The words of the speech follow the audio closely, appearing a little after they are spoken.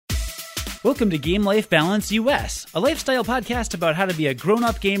Welcome to Game Life Balance US, a lifestyle podcast about how to be a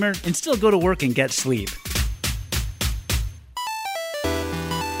grown-up gamer and still go to work and get sleep.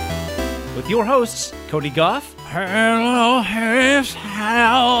 With your hosts, Cody Goff, hello,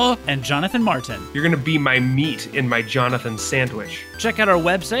 and Jonathan Martin. You're going to be my meat in my Jonathan sandwich. Check out our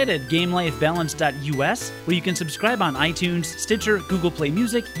website at GameLifeBalance.us, where you can subscribe on iTunes, Stitcher, Google Play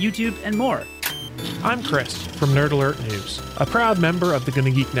Music, YouTube, and more. I'm Chris from Nerd Alert News, a proud member of the Gonna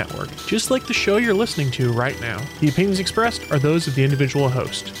Geek Network, just like the show you're listening to right now. The opinions expressed are those of the individual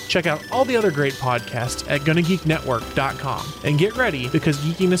host. Check out all the other great podcasts at GonnaGeekNetwork.com and get ready because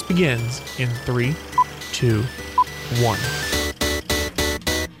geekiness begins in 3, 2, 1.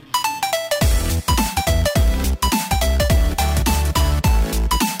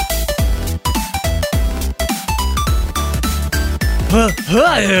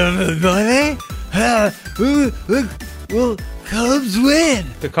 Hi, everybody. Well, Cubs win.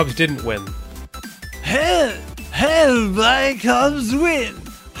 The Cubs didn't win. Everybody, Cubs win.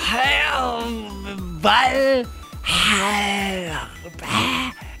 Everybody,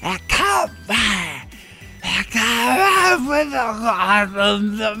 Cubs with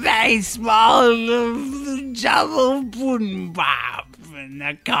the baseball, the double boom bop, and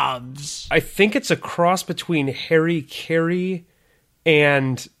the Cubs. I think it's a cross between Harry Carey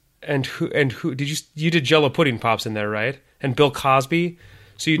and who did you did Jello pudding pops in there, right? And Bill Cosby.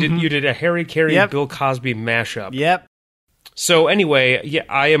 So you did a Harry Carey Bill Cosby mashup. Yep. So anyway, yeah,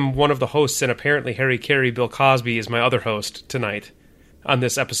 I am one of the hosts, and apparently Harry Carey Bill Cosby is my other host tonight on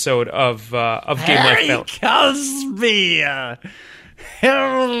this episode of Game Life Balance. Cosby.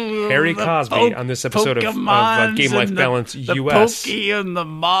 Harry Cosby on this episode of Game Life Balance US. The Pokey and the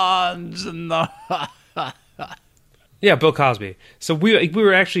Mons and the Yeah, Bill Cosby. So we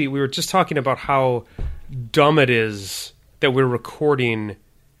were just talking about how dumb it is that we're recording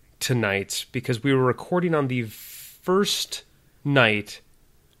tonight because we were recording on the first night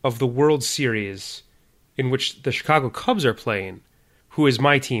of the World Series in which the Chicago Cubs are playing, who is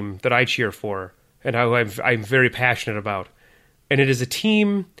my team that I cheer for and how I'm very passionate about. And it is a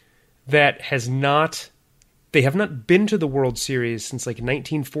team that they have not been to the World Series since like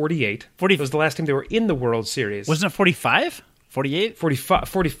 1948. It was the last time they were in the World Series. Wasn't it 45? 48?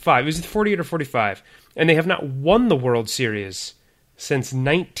 45. Is it 48 or 45? And they have not won the World Series since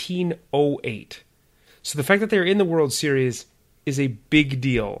 1908. So the fact that they're in the World Series is a big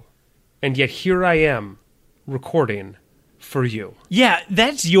deal. And yet here I am recording for you. Yeah,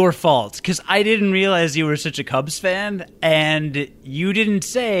 that's your fault, because I didn't realize you were such a Cubs fan, and you didn't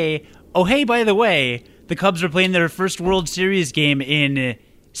say, oh, hey, by the way, the Cubs are playing their first World Series game in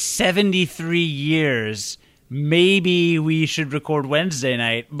 73 years. Maybe we should record Wednesday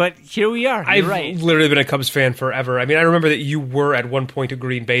night, but here we are. I've literally been a Cubs fan forever. I mean, I remember that you were at one point a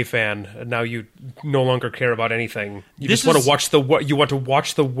Green Bay fan, and now you no longer care about anything. You want to watch the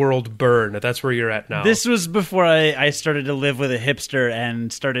world burn. That's where you're at now. This was before I started to live with a hipster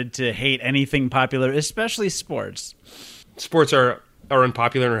and started to hate anything popular, especially sports. Sports are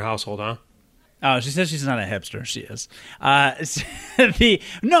unpopular in her household, huh? Oh, she says she's not a hipster. She is. I don't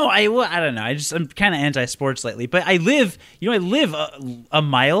know. I'm kind of anti-sports lately. But I live a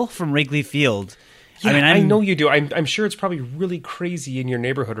mile from Wrigley Field. Yeah, I know you do. I'm sure it's probably really crazy in your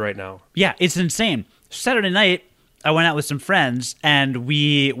neighborhood right now. Yeah, it's insane. Saturday night, I went out with some friends, and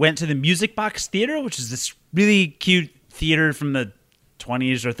we went to the Music Box Theater, which is this really cute theater from the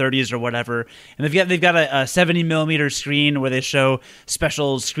 20s or 30s or whatever, and they've got a 70 millimeter screen where they show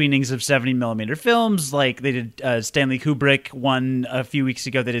special screenings of 70 millimeter films, like they did Stanley Kubrick one a few weeks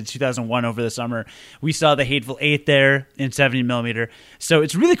ago. They did 2001 over the summer. We saw The Hateful Eight there in 70 millimeter, so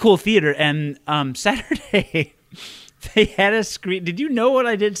it's really cool theater. And Saturday they had a screen. Did you know what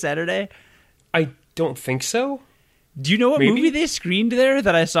I did Saturday? I don't think so. Do you know what movie they screened there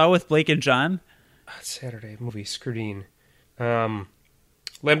that I saw with Blake and John? Saturday movie screen.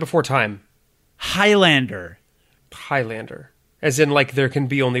 Land Before Time. Highlander. As in, like, there can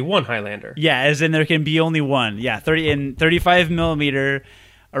be only one Highlander. Yeah, as in there can be only one. Yeah, 35 millimeter,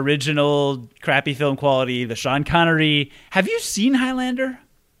 original, crappy film quality, the Sean Connery. Have you seen Highlander?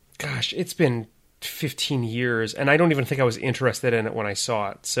 Gosh, it's been 15 years, and I don't even think I was interested in it when I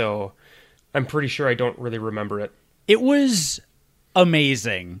saw it, so I'm pretty sure I don't really remember it. It was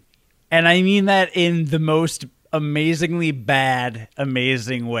amazing, and I mean that in the most amazingly bad,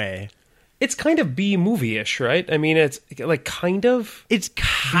 amazing way. It's kind of B-movie-ish, right? I mean, it's like kind of... It's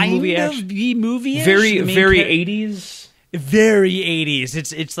kind of B-movie-ish. Very 80s. Very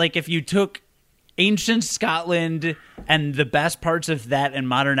 80s. It's like if you took ancient Scotland and the best parts of that and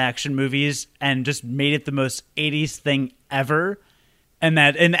modern action movies and just made it the most 80s thing ever, and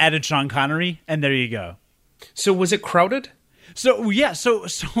added Sean Connery, and there you go. So was it crowded? So yeah, so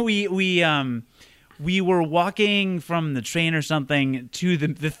we were walking from the train or something to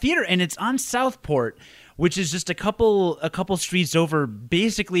the theater, and it's on Southport, which is just a couple streets over,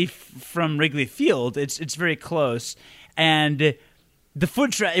 basically from Wrigley Field. It's very close, and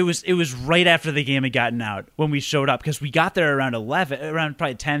the it was right after the game had gotten out when we showed up, because we got there around 11, around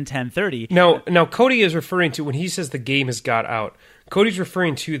probably 10:30. Now Cody is referring to, when he says the game has got out, Cody's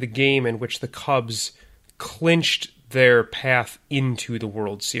referring to the game in which the Cubs clinched their path into the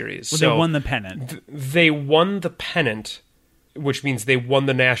World Series. Well, so they won the pennant. They won the pennant, which means they won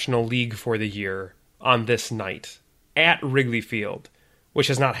the National League for the year on this night at Wrigley Field, which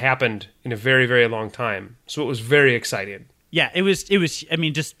has not happened in a very, very long time. So it was very exciting. Yeah, it was. I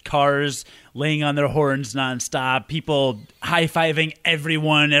mean, just cars laying on their horns nonstop, people high-fiving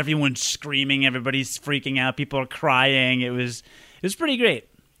everyone screaming, everybody's freaking out, people are crying. It was pretty great.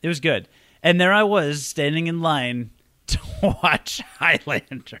 It was good. And there I was, standing in line to watch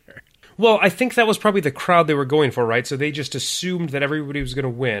Highlander. Well, I think that was probably the crowd they were going for, right? So they just assumed that everybody was going to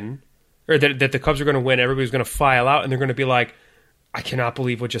win, or that the Cubs were going to win, everybody was going to file out, and they're going to be like, I cannot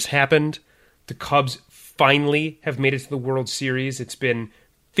believe what just happened. The Cubs finally have made it to the World Series. It's been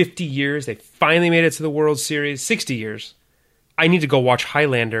 50 years. They finally made it to the World Series. 60 years. I need to go watch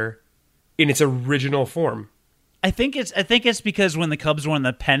Highlander in its original form. I think it's because when the Cubs won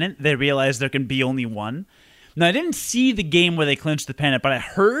the pennant, they realized there can be only one. Now, I didn't see the game where they clinched the pennant, but I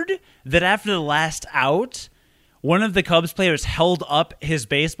heard that after the last out, one of the Cubs players held up his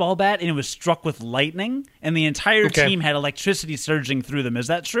baseball bat and it was struck with lightning, and the entire team had electricity surging through them. Is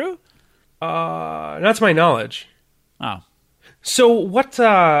that true? That's my knowledge. Oh. So what,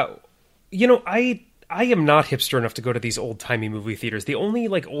 I am not hipster enough to go to these old-timey movie theaters. The only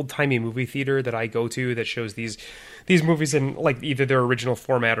old-timey movie theater that I go to that shows these movies in either their original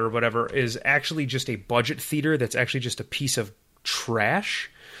format or whatever is actually just a budget theater that's actually just a piece of trash.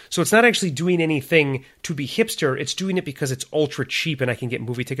 So it's not actually doing anything to be hipster. It's doing it because it's ultra cheap and I can get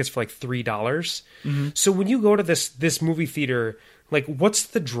movie tickets for $3. Mm-hmm. So when you go to this movie theater, what's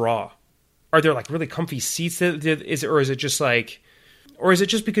the draw? Are there really comfy seats? Or is it just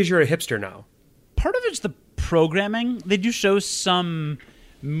because you're a hipster now? Part of it's the programming. They do show some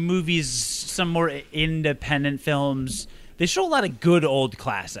movies, some more independent films. They show a lot of good old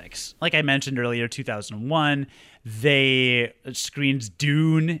classics. Like I mentioned earlier, 2001. They screened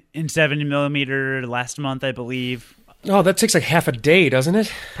Dune in 70mm last month, I believe. Oh, that takes half a day, doesn't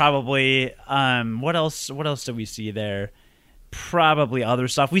it? Probably. What else did we see there? Probably other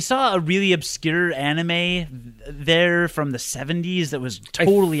stuff. We saw a really obscure anime there from the 70s that was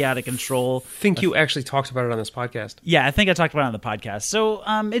totally out of control. I think you actually talked about it on this podcast. Yeah, I think I talked about it on the podcast. So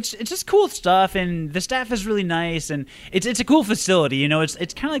it's just cool stuff, and the staff is really nice, and it's a cool facility.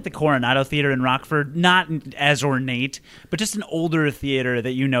 It's kind of like the Coronado Theater in Rockford, not as ornate, but just an older theater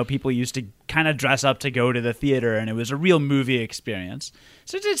that people used to kind of dress up to go to the theater, and it was a real movie experience.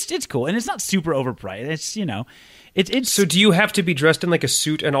 So it's cool, and it's not super overpriced. It's So do you have to be dressed in a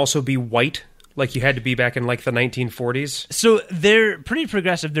suit and also be white like you had to be back in the 1940s? So they're pretty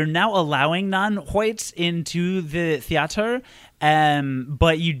progressive. They're now allowing non-whites into the theater,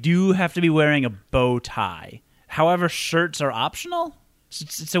 but you do have to be wearing a bow tie. However, shirts are optional.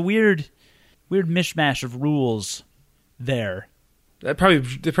 It's a weird mishmash of rules there. That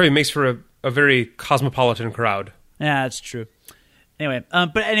probably makes for a very cosmopolitan crowd. Yeah, that's true.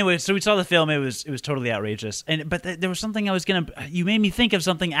 Anyway, so we saw the film. It was totally outrageous. But there was something you made me think of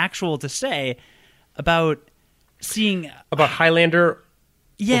something actual to say about seeing about Highlander.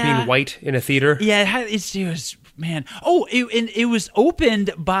 Yeah, or being white in a theater. Yeah, it was man. Oh, it was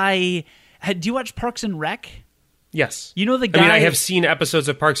opened by. Do you watch Parks and Rec? Yes. The guy. I have seen episodes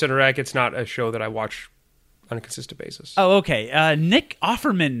of Parks and Rec. It's not a show that I watch on a consistent basis. Oh, okay. Nick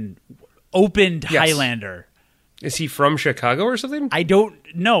Offerman opened Highlander. Is he from Chicago or something? I don't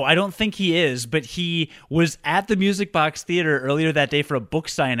know. I don't think he is, but he was at the Music Box Theater earlier that day for a book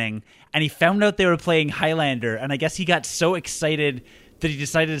signing, and he found out they were playing Highlander, and I guess he got so excited that he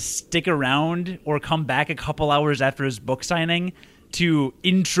decided to stick around or come back a couple hours after his book signing to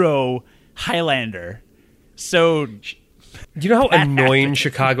intro Highlander. So... Do you know how annoying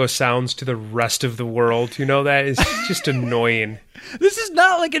Chicago sounds to the rest of the world? That is just annoying. This is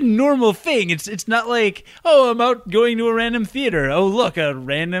not a normal thing. It's not I'm out going to a random theater. Oh, look, a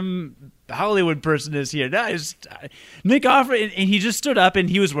random Hollywood person is here. No, Nick Offerman, and he just stood up, and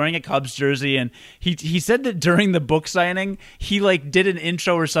he was wearing a Cubs jersey, and he said that during the book signing, he did an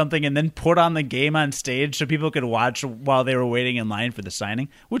intro or something and then put on the game on stage so people could watch while they were waiting in line for the signing,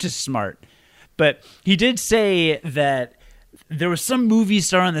 which is smart. But he did say that there was some movie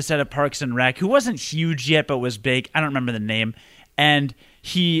star on the set of Parks and Rec who wasn't huge yet but was big. I don't remember the name. And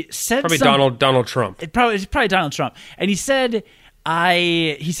he said probably Donald Trump. It's probably Donald Trump. And he said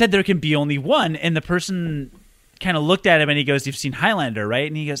there can be only one. And the person kind of looked at him and he goes, "You've seen Highlander, right?"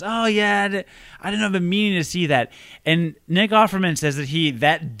 And he goes, "Oh yeah, I didn't have a meaning to see that." And Nick Offerman says that he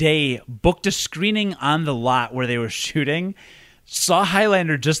that day booked a screening on the lot where they were shooting, saw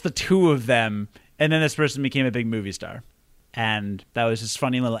Highlander, just the two of them, and then this person became a big movie star. And that was his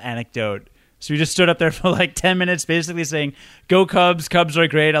funny little anecdote. So we just stood up there for like 10 minutes basically saying, "Go Cubs, Cubs are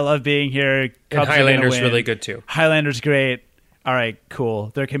great, I love being here. Cubs and Highlander's really good too. Highlander's great. All right,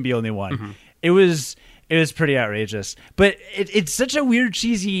 cool. There can be only one." Mm-hmm. It was pretty outrageous. But it's such a weird,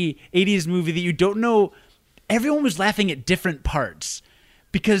 cheesy 80s movie that you don't know. Everyone was laughing at different parts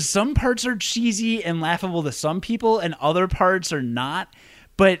because some parts are cheesy and laughable to some people and other parts are not.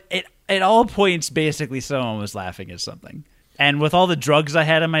 But at all points, basically, someone was laughing at something. And with all the drugs I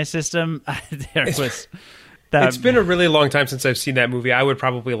had in my system, it's been a really long time since I've seen that movie. I would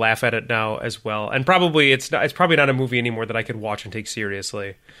probably laugh at it now as well. And probably it's probably not a movie anymore that I could watch and take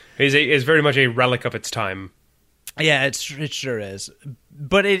seriously. It's very much a relic of its time. Yeah, it sure is.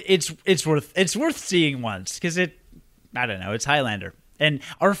 But it's worth seeing once because I don't know, it's Highlander. And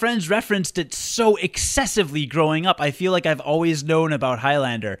our friends referenced it so excessively growing up. I feel like I've always known about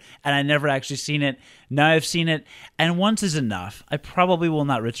Highlander, and I never actually seen it. Now I've seen it, and once is enough. I probably will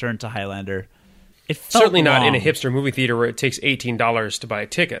not return to Highlander. It felt certainly not long. in a hipster movie theater where it takes $18 to buy a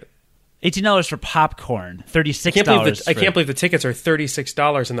ticket. $18 for popcorn, $36. I can't believe the tickets are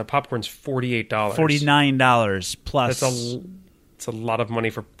 $36 and the popcorn's $48. $49 plus. That's a lot of money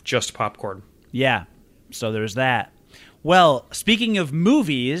for just popcorn. Yeah, so there's that. Well, speaking of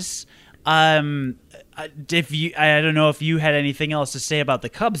movies, I don't know if you had anything else to say about the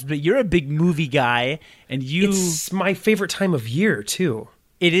Cubs, but you're a big movie guy, and it's my favorite time of year too.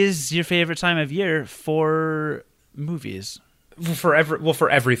 It is your favorite time of year for movies. For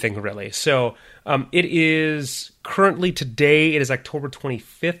everything really. So it is currently today. It is October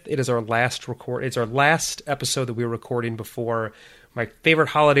 25th. It is our last record. It's our last episode that we were recording before my favorite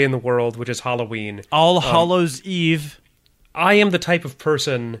holiday in the world, which is Halloween. All Hallows Eve. I am the type of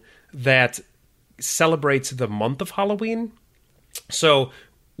person that celebrates the month of Halloween. So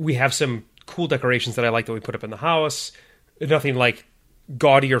we have some cool decorations that I like that we put up in the house. Nothing like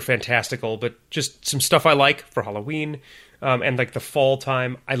gaudy or fantastical, but just some stuff I like for Halloween. And like the fall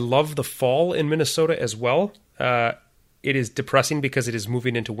time. I love the fall in Minnesota as well. It is depressing because it is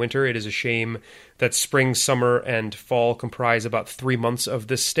moving into winter. It is a shame that spring, summer, and fall comprise about 3 months of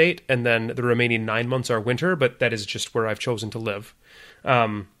this state, and then the remaining 9 months are winter, but that is just where I've chosen to live.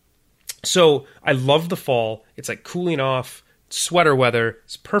 So I love the fall. It's like cooling off, sweater weather.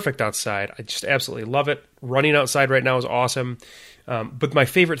 It's perfect outside. I just absolutely love it. Running outside right now is awesome. But my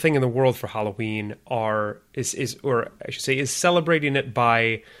favorite thing in the world for Halloween is celebrating it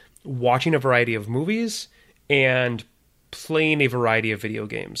by watching a variety of movies and playing a variety of video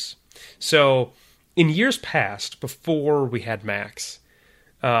games. So in years past, before we had Max,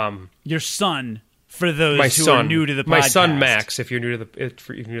 your son, for those who are new to the podcast. My son Max, if you're new to the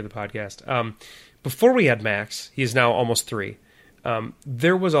podcast. Before we had Max, he is now almost 3.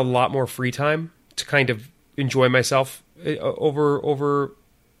 There was a lot more free time to kind of enjoy myself over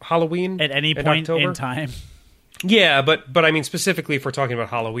Halloween at any point in time. Yeah, but I mean specifically if we're talking about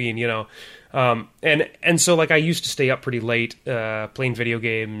Halloween, you know, and so like I used to stay up pretty late, playing video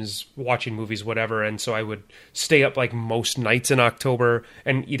games, watching movies, whatever, and so I would stay up like most nights in October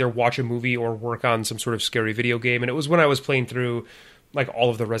and either watch a movie or work on some sort of scary video game. And it was when I was playing through like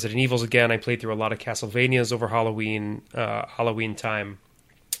all of the Resident Evils again. I played through a lot of Castlevanias over Halloween time,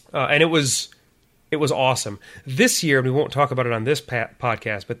 and it was awesome. This year, and we won't talk about it on this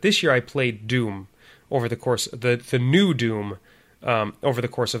podcast, but this year I played Doom over the course the new Doom over the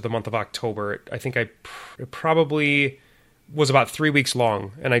course of the month of October. I think it probably was about 3 weeks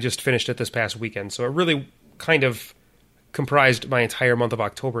long, and I just finished it this past weekend. So it really kind of comprised my entire month of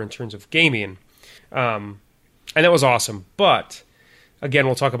October in terms of gaming, and that was awesome. But again,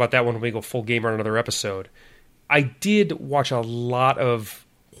 we'll talk about that when we go full gamer on another episode. I did watch a lot of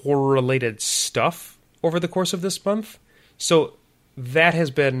horror-related stuff over the course of this month, so that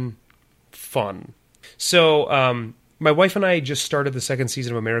has been fun. So my wife and I just started the second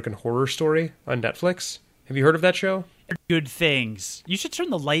season of American Horror Story on Netflix. Have you heard of that show? Good things. You should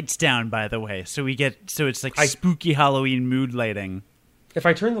turn the lights down, by the way, so it's like spooky Halloween mood lighting. If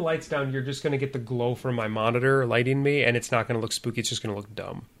I turn the lights down, you're just going to get the glow from my monitor lighting me, and it's not going to look spooky. It's just going to look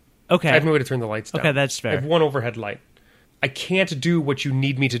dumb. Okay. I have no way to turn the lights down. Okay, that's fair. I have one overhead light. I can't do what you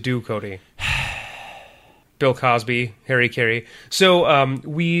need me to do, Cody. Bill Cosby, Harry Carey. So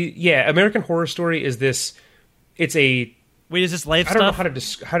American Horror Story is this. It's a. Wait, is this life I don't know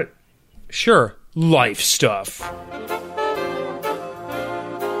stuff? how to. Sure, life stuff.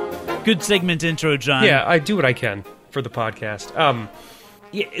 Good segment intro, John. Yeah, I do what I can for the podcast.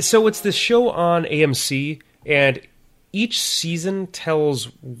 So it's this show on AMC, and each season tells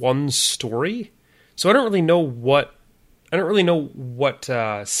one story. So I don't really know what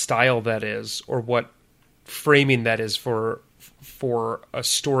style that is or what framing that is for a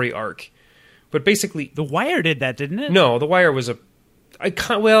story arc. But basically, The Wire did that, didn't it? no, The Wire was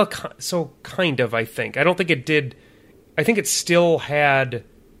kind of. I think I don't think it did. I think it still had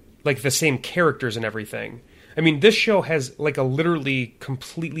like the same characters and everything. I mean, this show has like a literally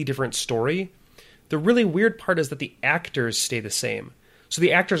completely different story. The really weird part is that the actors stay the same. So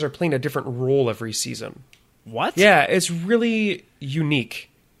the actors are playing a different role every season. What? Yeah, it's really unique.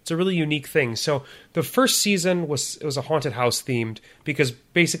 It's a really unique thing. So the first season was a haunted house themed because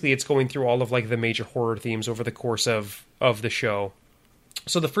basically it's going through all of like the major horror themes over the course of the show.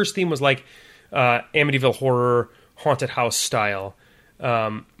 So the first theme was like Amityville Horror, haunted house style.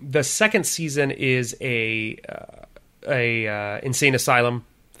 The second season is a insane asylum.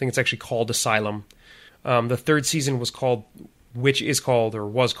 I think it's actually called Asylum. The third season was called Witches.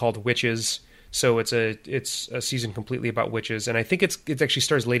 So it's a season completely about witches, and I think it actually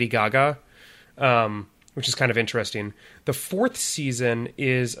stars Lady Gaga, which is kind of interesting. The fourth season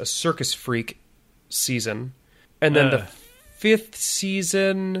is a circus freak season, and then the fifth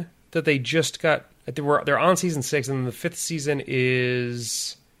season that they just got. They're on season 6, and the fifth season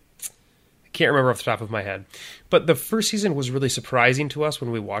is... I can't remember off the top of my head. But the first season was really surprising to us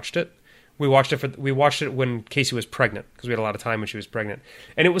when we watched it. We watched it when Casey was pregnant, because we had a lot of time when she was pregnant.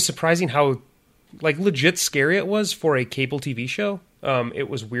 And it was surprising how like legit scary it was for a cable TV show. It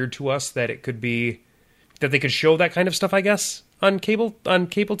was weird to us that it could be... that they could show that kind of stuff, I guess, on cable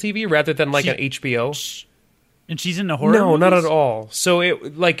TV rather than like an HBO. And she's in the horror No, movies? not at all. So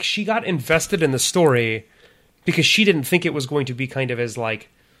it like she got invested in the story because she didn't think it was going to be kind of as like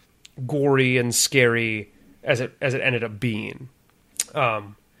gory and scary as it ended up being.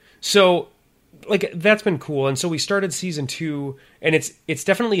 So like that's been cool. And so we started season 2, and it's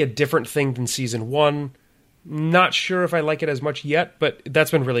definitely a different thing than season 1. Not sure if I like it as much yet, but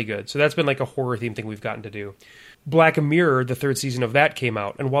that's been really good. So that's been like a horror theme thing we've gotten to do. Black Mirror, the third season of that came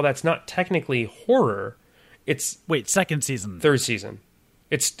out, and while that's not technically horror, it's second season. third season.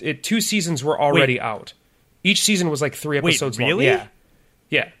 2 seasons were already out. Each season was like 3 episodes really? long.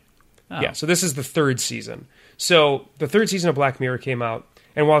 Yeah. Oh. Yeah. So this is the third season. So the third season of Black Mirror came out,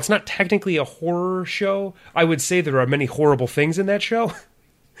 and while it's not technically a horror show, I would say there are many horrible things in that show.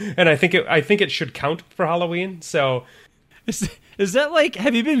 And I think it should count for Halloween. So Is that like,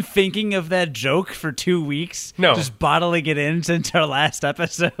 have you been thinking of that joke for 2 weeks? No. Just bottling it in since our last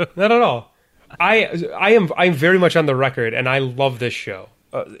episode? not at all. I'm very much on the record, and I love this show.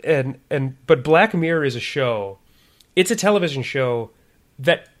 But Black Mirror is a show. It's a television show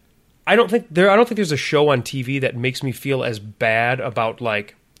that I don't think there's a show on TV that makes me feel as bad about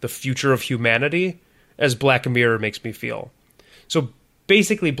like the future of humanity as Black Mirror makes me feel. So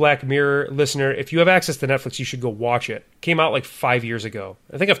basically, Black Mirror, listener, if you have access to Netflix, you should go watch it. Came out like 5 years ago.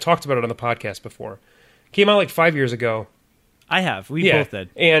 I think I've talked about it on the podcast before. Came out like 5 years ago. I have. We both did.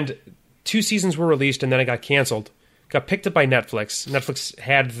 And 2 seasons were released, and then it got canceled. Got picked up by Netflix. Netflix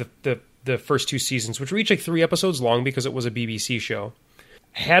had the first 2 seasons, which were each like 3 episodes long because it was a BBC show.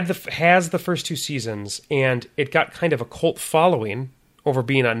 Has the first 2 seasons, and it got kind of a cult following over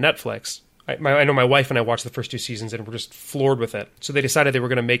being on Netflix. I know my wife and I watched the first 2 seasons and were just floored with it. So they decided they were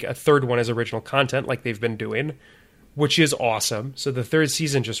going to make a third one as original content like they've been doing, which is awesome. So the third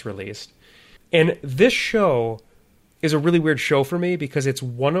season just released. And this show is a really weird show for me because it's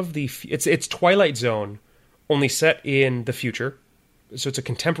one of the... It's Twilight Zone, only set in the future. So it's a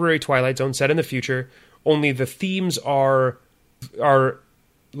contemporary Twilight Zone set in the future, only the themes are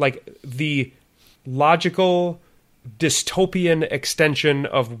like the logical dystopian extension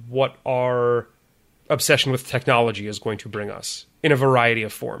of what our obsession with technology is going to bring us in a variety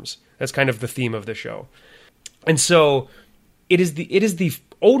of forms. That's kind of the theme of the show. And so it is the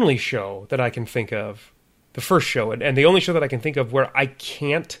only show that I can think of, the first show, and the only show that I can think of where I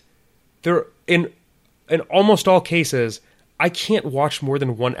can't, there in almost all cases, I can't watch more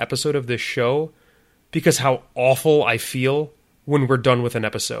than 1 episode of this show because how awful I feel when we're done with an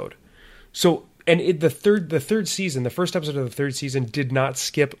episode. So, and the third season, the first episode of the third season did not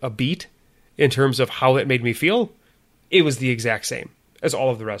skip a beat in terms of how it made me feel. It was the exact same as all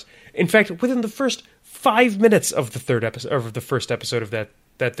of the rest. In fact, within the first 5 minutes of the first episode of that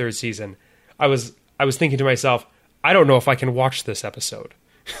third season, I I was thinking to myself, I don't know if I can watch this episode.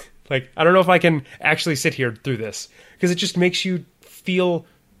 Like, I don't know if I can actually sit here through this, because it just makes you feel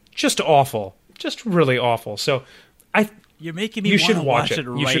just awful, just really awful. So You're making me you should want to watch watch it.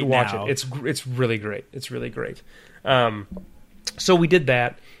 it You should watch now. it. It's really great. It's really great. So we did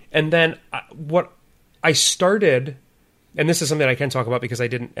that, and then what I started, and this is something I can talk about because I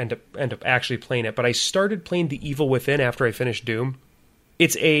didn't end up actually playing it, but I started playing The Evil Within after I finished Doom.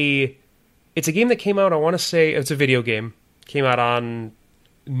 It's a game that came out, I want to say, it's a video game. Came out on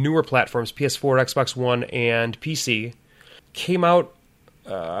newer platforms, PS4, Xbox One, and PC. Came out,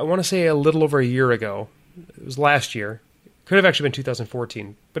 I want to say, a little over a year ago. It was last year. Could have actually been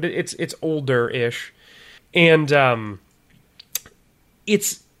 2014, but it's older-ish. And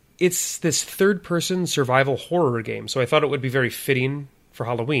it's this third-person survival horror game, so I thought it would be very fitting for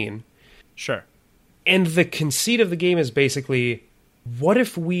Halloween. Sure. And the conceit of the game is basically, what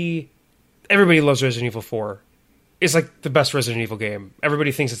if everybody loves Resident Evil 4. It's like the best Resident Evil game.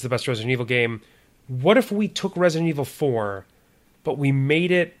 Everybody thinks it's the best Resident Evil game. What if we took Resident Evil 4, but we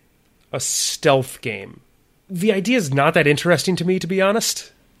made it a stealth game? The idea is not that interesting to me, to be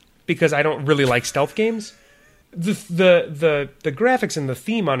honest, because I don't really like stealth games. The graphics and the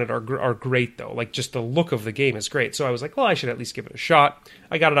theme on it are great, though. Like, just the look of the game is great. So I was like, well, I should at least give it a shot.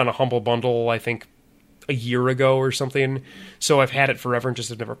 I got it on a Humble Bundle, I think, a year ago or something. So I've had it forever and just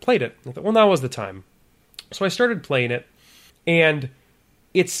have never played it. I thought, well, now was the time. So I started playing it, and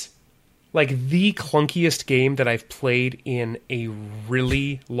it's like the clunkiest game that I've played in a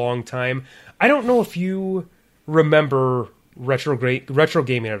really long time. I don't know if you remember retro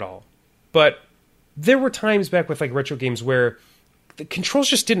gaming at all, but there were times back with like retro games where the controls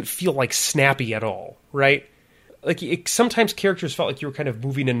just didn't feel like snappy at all, right? Like sometimes characters felt like you were kind of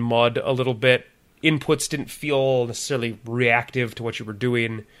moving in mud a little bit. Inputs didn't feel necessarily reactive to what you were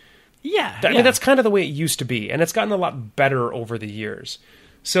doing. Yeah. I mean, that's kind of the way it used to be, and it's gotten a lot better over the years.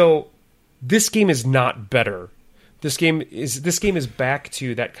 So this game is not better. This game is back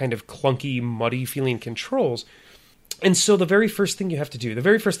to that kind of clunky, muddy feeling controls. And so the very first thing you have to do, the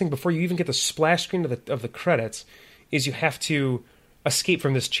very first thing before you even get the splash screen of the credits, is you have to escape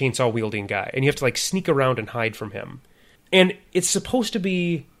from this chainsaw wielding guy, and you have to like sneak around and hide from him. And it's supposed to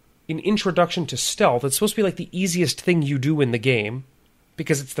be an introduction to stealth. It's supposed to be like the easiest thing you do in the game,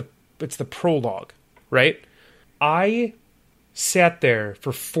 because it's the prologue, right? I sat there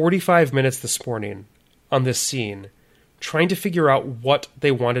for 45 minutes this morning on this scene, trying to figure out what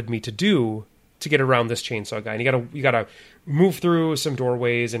they wanted me to do to get around this chainsaw guy. And you gotta move through some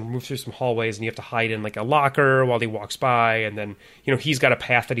doorways and move through some hallways, and you have to hide in like a locker while he walks by, and then he's got a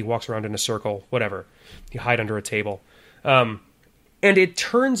path that he walks around in a circle, whatever. You hide under a table. And it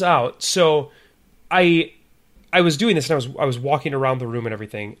turns out, so I was doing this, and I was walking around the room and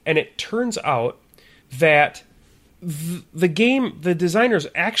everything, and it turns out that the designers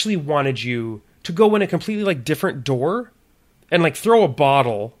actually wanted you to go in a completely like different door and like throw a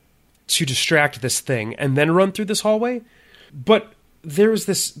bottle to distract this thing and then run through this hallway. But there's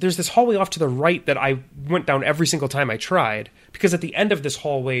this hallway off to the right that I went down every single time I tried, because at the end of this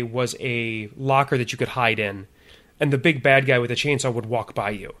hallway was a locker that you could hide in, and the big bad guy with a chainsaw would walk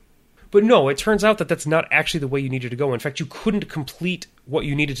by you. But no, it turns out that that's not actually the way you needed to go. In fact, you couldn't complete what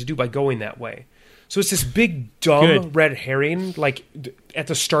you needed to do by going that way. So it's this big, dumb red herring, like, at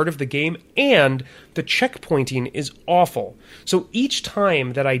the start of the game, and the checkpointing is awful. So each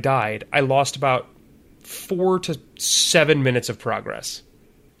time that I died, I lost about 4 to 7 minutes of progress.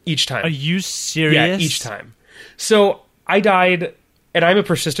 Each time. Are you serious? Yeah, each time. So I died, and I'm a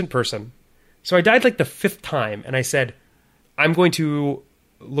persistent person. So I died like the 5th time, and I said, I'm going to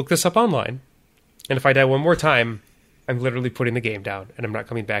look this up online, and if I die one more time, I'm literally putting the game down, and I'm not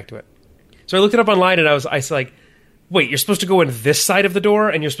coming back to it. So I looked it up online, and I was like, wait, you're supposed to go in this side of the door,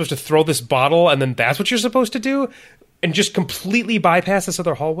 and you're supposed to throw this bottle, and then that's what you're supposed to do? And just completely bypass this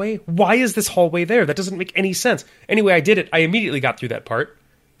other hallway? Why is this hallway there? That doesn't make any sense. Anyway, I did it. I immediately got through that part,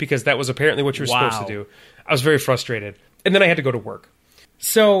 because that was apparently what you were supposed to do. I was very frustrated. And then I had to go to work.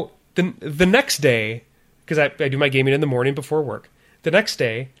 So the next day, because I do my gaming in the morning before work, the next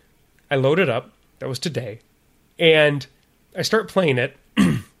day, I load it up. That was today. And I start playing it.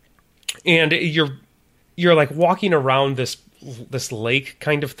 And you're like walking around this lake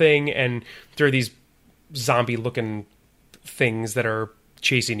kind of thing, and there are these zombie looking things that are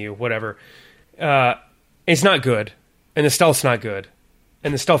chasing you, whatever. It's not good, and the stealth's not good,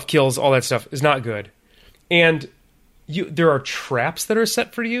 and the stealth kills, all that stuff is not good. And there are traps that are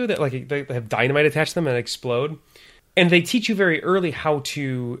set for you that like they have dynamite attached to them and explode, and they teach you very early how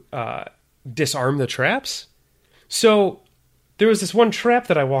to disarm the traps. So there was this one trap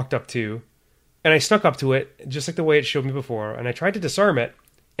that I walked up to And I snuck up to it, just like the way it showed me before, and I tried to disarm it,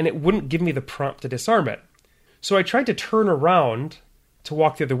 and it wouldn't give me the prompt to disarm it. So I tried to turn around to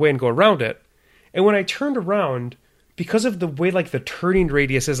walk the other way and go around it. And when I turned around, because of the way like the turning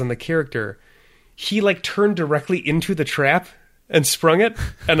radius is on the character, he like turned directly into the trap and sprung it,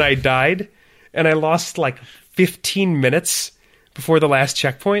 and I died. And I lost like 15 minutes before the last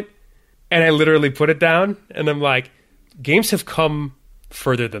checkpoint. And I literally put it down, and I'm like, games have come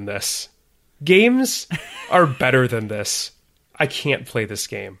further than this. Games are better than this. I can't play this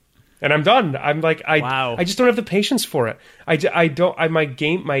game, and I'm done. I'm like, I just don't have the patience for it. My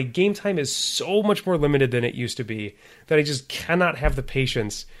game time is so much more limited than it used to be that I just cannot have the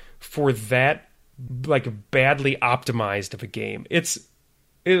patience for that like badly optimized of a game. It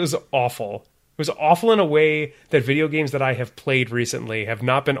was awful. It was awful in a way that video games that I have played recently have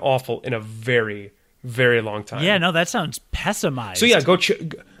not been awful in a very, very long time. Yeah, no, that sounds pessimized. So yeah,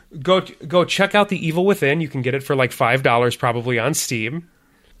 go check out The Evil Within. You can get it for like $5 probably on Steam.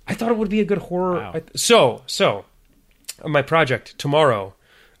 I thought it would be a good horror. Wow. So my project tomorrow,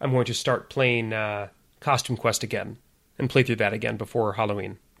 I'm going to start playing Costume Quest again and play through that again before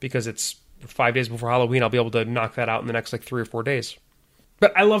Halloween, because it's 5 days before Halloween. I'll be able to knock that out in the next like 3 or 4 days.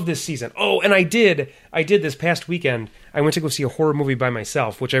 But I love this season. Oh, and I did this past weekend. I went to go see a horror movie by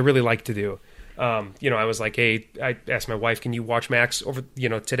myself, which I really like to do. I was like, hey, I asked my wife, can you watch Max over,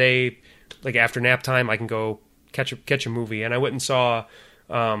 today, like after nap time, I can go catch a movie. And I went and saw,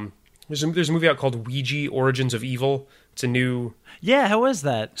 there's a movie out called Ouija Origins of Evil. It's a new, yeah, how was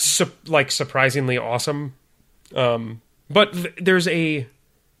that? Surprisingly awesome. But there's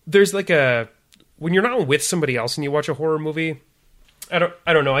like a, when you're not with somebody else and you watch a horror movie, I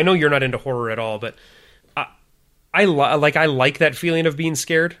don't know. I know you're not into horror at all, but I like that feeling of being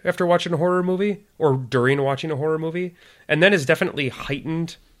scared after watching a horror movie or during watching a horror movie. And that is definitely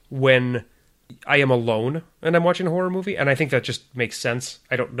heightened when I am alone and I'm watching a horror movie. And I think that just makes sense.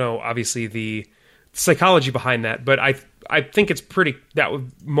 I don't know, obviously, the psychology behind that, but I think it's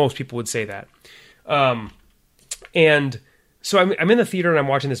most people would say that. And so I'm in the theater and I'm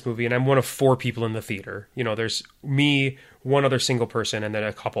watching this movie, and I'm one of 4 people in the theater. There's me, one other single person, and then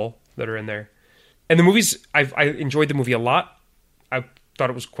a couple that are in there. And the movies, I enjoyed the movie a lot. I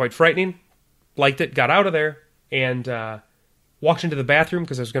thought it was quite frightening. Liked it. Got out of there and walked into the bathroom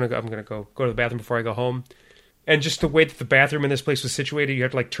because I'm gonna go to the bathroom before I go home. And just the way that the bathroom in this place was situated, you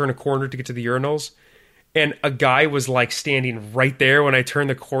had to like turn a corner to get to the urinals. And a guy was like standing right there when I turned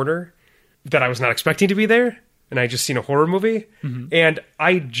the corner that I was not expecting to be there. And I just seen a horror movie. Mm-hmm. And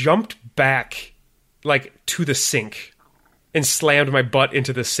I jumped back like to the sink and slammed my butt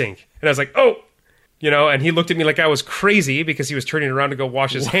into the sink. And I was like, oh. And he looked at me like I was crazy because he was turning around to go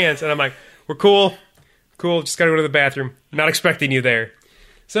wash his hands. And I'm like, we're cool. Just got to go to the bathroom. Not expecting you there.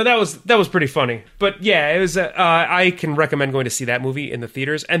 So that was pretty funny. But yeah, it was. I can recommend going to see that movie in the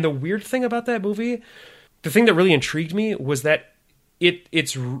theaters. And the weird thing about that movie, the thing that really intrigued me was that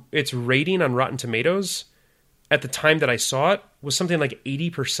its rating on Rotten Tomatoes at the time that I saw it was something like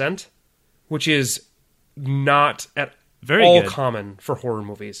 80%, which is not at very all good. Common for horror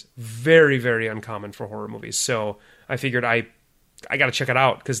movies. Very, very uncommon for horror movies. So I figured I got to check it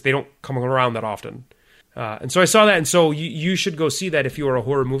out because they don't come around that often. And so I saw that, and so you should go see that if you are a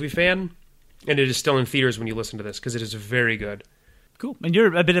horror movie fan, and it is still in theaters when you listen to this because it is very good. Cool. And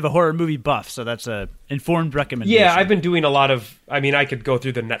you're a bit of a horror movie buff, so that's a informed recommendation. Yeah, I've been doing a lot of, I could go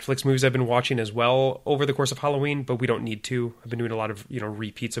through the Netflix movies I've been watching as well over the course of Halloween, but we don't need to. I've been doing a lot of,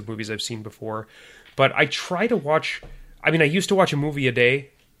 repeats of movies I've seen before. But I try to watch, I used to watch a movie a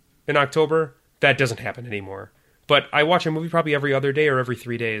day in October. That doesn't happen anymore. But I watch a movie probably every other day or every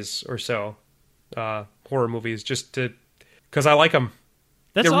 3 days or so. Horror movies, just because I like them.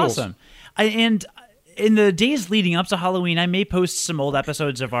 That's awesome. And in the days leading up to Halloween, I may post some old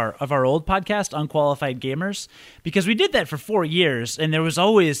episodes of our old podcast, Unqualified Gamers, because we did that for 4 years, and there was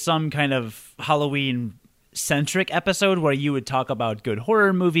always some kind of Halloween-centric episode where you would talk about good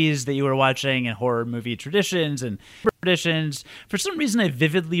horror movies that you were watching and horror movie traditions and traditions. For some reason, I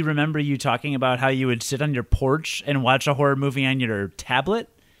vividly remember you talking about how you would sit on your porch and watch a horror movie on your tablet.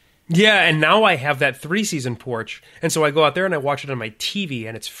 Yeah, and now I have that 3-season porch, and so I go out there and I watch it on my TV,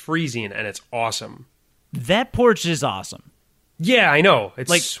 and it's freezing, and it's awesome. That porch is awesome. Yeah, I know. It's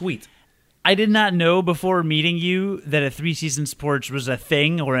like sweet. I did not know before meeting you that a 3-seasons porch was a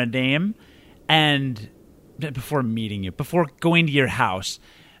thing or a name, and before meeting you, before going to your house,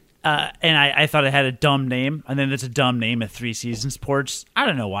 and I thought it had a dumb name, and then it's a dumb name, a 3-seasons porch. I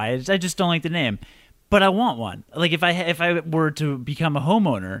don't know why. I just don't like the name. But I want one. Like if I were to become a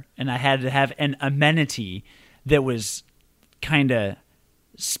homeowner and I had to have an amenity that was kind of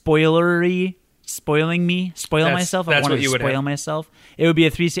spoilery spoiling myself. I That's wanted what you to would spoil have. myself. It would be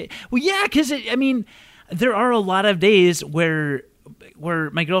a 3-state. Well, yeah, because I mean, there are a lot of days where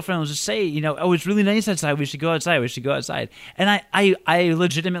my girlfriend will just say, oh, it's really nice outside. We should go outside. We should go outside. And I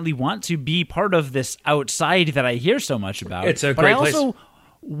legitimately want to be part of this outside that I hear so much about. It's a but great I also place.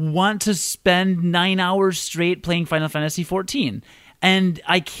 want to spend 9 hours straight playing Final Fantasy XIV, and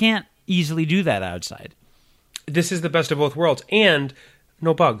I can't easily do that outside. This is the best of both worlds, and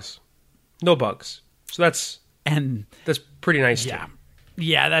no bugs. No bugs. So that's pretty nice. Yeah. Too.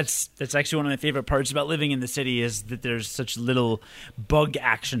 Yeah, that's actually one of my favorite parts about living in the city is that there's such little bug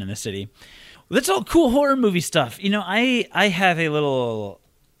action in the city. Well, that's all cool horror movie stuff. I have a little...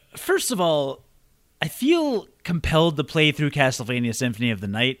 First of all, I feel compelled to play through Castlevania Symphony of the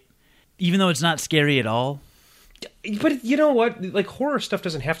Night, even though it's not scary at all. But you know what? Like, horror stuff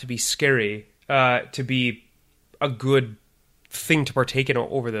doesn't have to be scary to be a good thing to partake in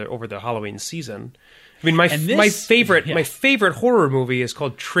over the Halloween season. I mean, my favorite horror movie is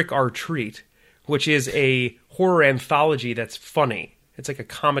called Trick or Treat, which is a horror anthology that's funny. It's like a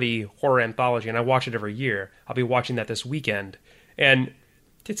comedy horror anthology, and I watch it every year. I'll be watching that this weekend, and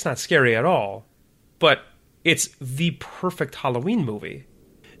it's not scary at all, but it's the perfect Halloween movie.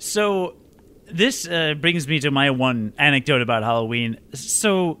 So this brings me to my one anecdote about Halloween.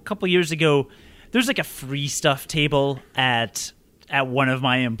 So a couple years ago, there's like a free stuff table at one of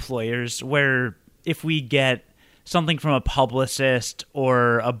my employers where if we get something from a publicist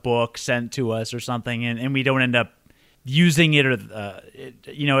or a book sent to us or something and we don't end up using it or,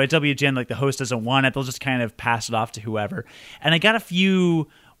 at WGN, like the host doesn't want it, they'll just kind of pass it off to whoever. And I got a few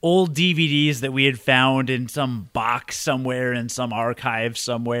old DVDs that we had found in some box somewhere in some archive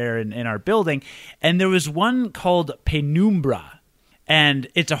somewhere in our building. And there was one called Penumbra, and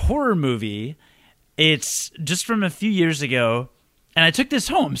it's a horror movie. It's just from a few years ago. And I took this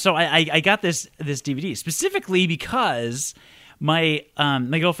home, so I got this DVD specifically because my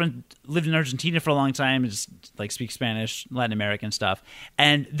girlfriend lived in Argentina for a long time, just like speaks Spanish, Latin American stuff,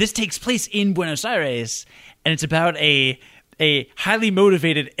 and this takes place in Buenos Aires, and it's about a highly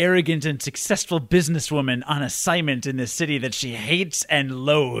motivated, arrogant, and successful businesswoman on assignment in this city that she hates and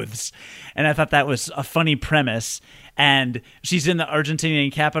loathes. And I thought that was a funny premise. And she's in the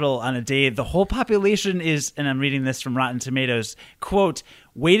Argentinian capital on a day. The whole population is, and I'm reading this from Rotten Tomatoes, quote,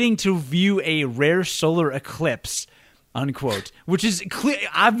 waiting to view a rare solar eclipse, unquote, which is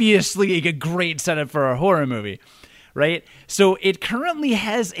obviously a great setup for a horror movie. Right? So it currently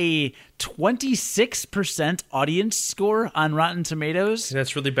has a 26% audience score on Rotten Tomatoes.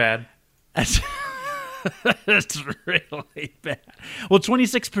 That's really bad. That's really bad. Well,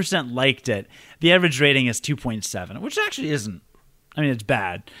 26% liked it. The average rating is 2.7, which actually isn't. I mean, it's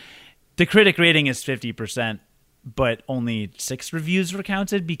bad. The critic rating is 50%, but only 6 reviews were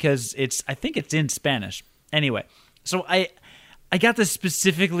counted because I think it's in Spanish. Anyway, so I got this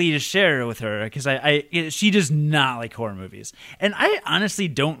specifically to share with her because she does not like horror movies. And I honestly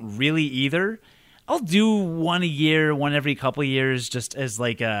don't really either. I'll do one a year, one every couple of years, just as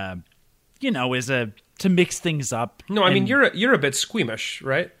like to mix things up. No, I mean, you're a bit squeamish,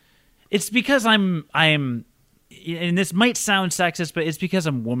 right? It's because I'm, and this might sound sexist, but it's because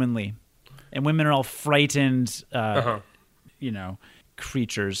I'm womanly. And women are all frightened,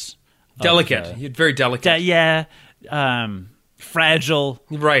 creatures. Delicate. You're very delicate. Fragile,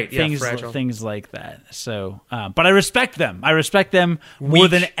 right? Fragile. Things like that. So, but I respect them. I respect them more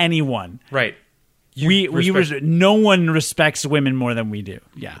than anyone. Right. No one respects women more than we do.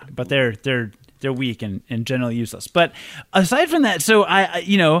 Yeah, but they're weak and generally useless. But aside from that, so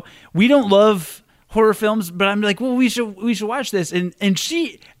I we don't love horror films, but I'm like, well, we should watch this. And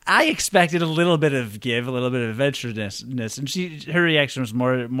I expected a little bit of adventurousness, and her reaction was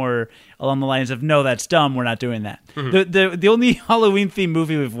more along the lines of, no, that's dumb. We're not doing that. Mm-hmm. The only Halloween themed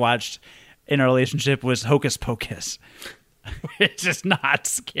movie we've watched in our relationship was Hocus Pocus, which is not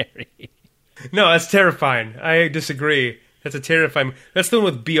scary. No, that's terrifying. I disagree. That's a terrifying. That's the one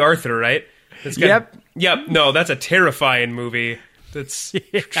with B. Arthur, right? Yep. No, that's a terrifying movie. That's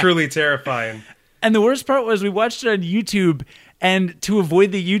truly terrifying. And the worst part was we watched it on YouTube, and to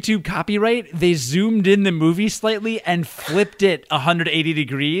avoid the YouTube copyright, they zoomed in the movie slightly and flipped it 180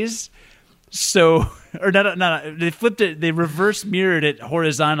 degrees. So, or not, they flipped it, they reverse mirrored it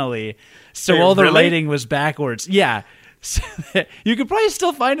horizontally. So all the lighting was backwards. Yeah. So you could probably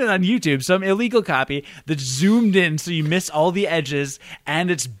still find it on YouTube, some illegal copy that's zoomed in so you miss all the edges, and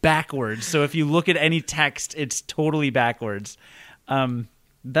it's backwards. So if you look at any text, it's totally backwards. I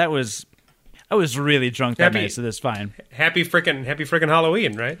was really drunk that night, so that's fine. Happy frickin'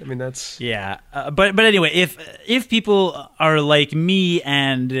 Halloween, right? I mean, that's... Yeah. But anyway, if people are like me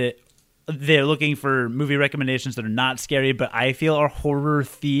and they're looking for movie recommendations that are not scary, but I feel are horror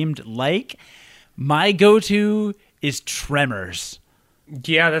themed, like my go-to is Tremors.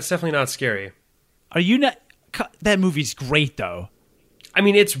 Yeah, that's definitely not scary. Are you not? That movie's great, though. I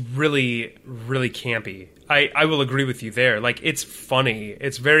mean, it's really, really campy. I will agree with you there. Like, it's funny.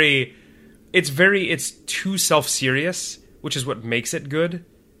 It's too self-serious, which is what makes it good.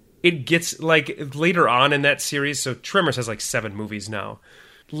 It gets, like, later on in that series, so Tremors has, like, 7 movies now.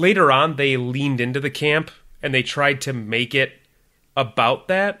 Later on, they leaned into the camp, and they tried to make it about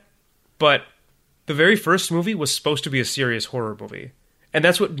that, but the very first movie was supposed to be a serious horror movie. And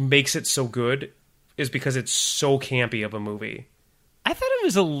that's what makes it so good, is because it's so campy of a movie. I thought it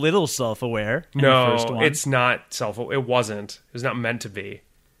was a little self-aware. No, the first one. it's not it wasn't. It was not meant to be.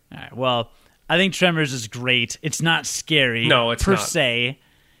 All right, well, I think Tremors is great. It's not scary. No, it's per not. se,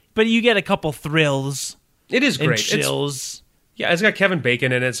 but you get a couple thrills. It is and great. chills. It's got Kevin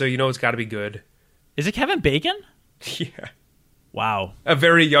Bacon in it, so you know it's got to be good. Is it Kevin Bacon? Yeah. Wow. A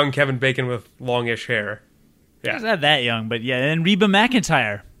very young Kevin Bacon with longish hair. Yeah. He's not that young, but yeah. And Reba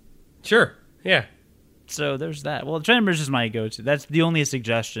McEntire. Sure. Yeah. So there's that. Well, Tremors is my go-to. That's the only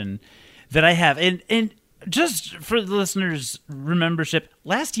suggestion that I have. And just for the listeners' remembership,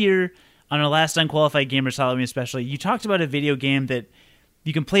 last year on our last Unqualified Gamers Halloween especially, you talked about a video game that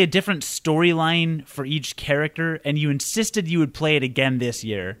you can play a different storyline for each character, and you insisted you would play it again this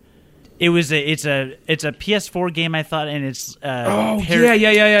year. It's a PS4 game, I thought, and it's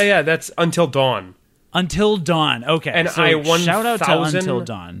yeah. That's Until Dawn. Until Dawn. Okay, and so shout out to Until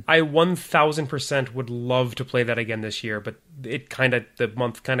Dawn. I 1000% would love to play that again this year, but the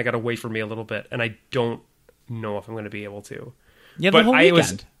month kind of got away from me a little bit, and I don't know if I'm going to be able to. Yeah, but the whole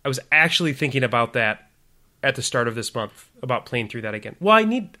weekend. I was actually thinking about that at the start of this month, about playing through that again. Well, I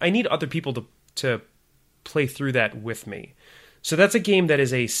need other people to play through that with me. So that's a game that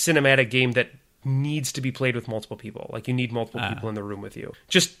is a cinematic game that needs to be played with multiple people. Like, you need multiple people in the room with you,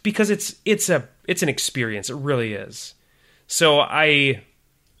 just because it's an experience. It really is. So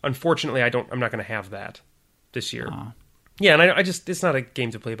unfortunately I'm not going to have that this year. Yeah, and I just, it's not a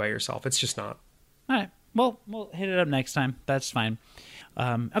game to play by yourself. It's just not. All right. Well, we'll hit it up next time. That's fine.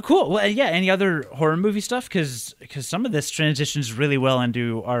 Cool. Well, yeah. Any other horror movie stuff? Because some of this transitions really well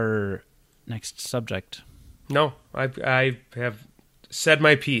into our next subject. No, I have said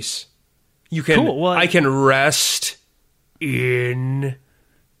my piece. You can. Cool. Well, I can rest in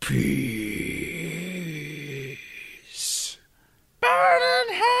peace. Burn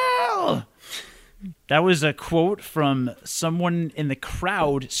in hell. That was a quote from someone in the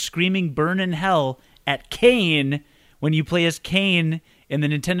crowd screaming "Burn in hell" at Kane when you play as Kane in the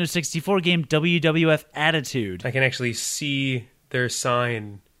Nintendo 64 game WWF Attitude. I can actually see their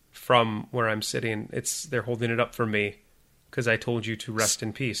sign from where I'm sitting. They're holding it up for me because I told you to rest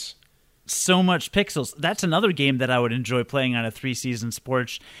in peace. So much pixels. That's another game that I would enjoy playing on a 3-season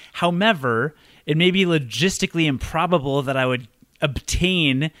porch. However, it may be logistically improbable that I would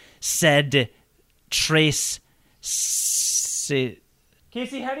obtain said trace. Casey,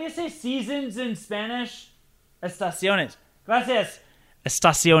 how do you say seasons in Spanish? Estaciones. Gracias.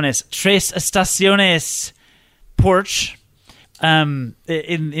 Estaciones. Tres estaciones porch. In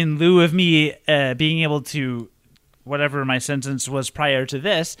lieu of me being able to, whatever my sentence was prior to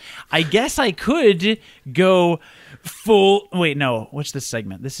this, I guess I could go full. Wait, no. What's this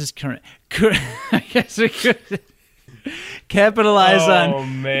segment? This is current. I guess I could capitalize on. Oh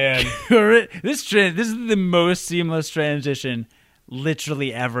man, current. This is the most seamless transition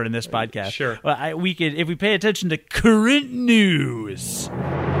literally ever in this podcast. Sure. Well, we could, if we pay attention to current news,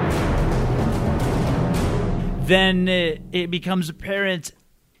 then it becomes apparent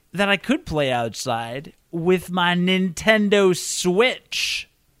that I could play outside with my Nintendo Switch.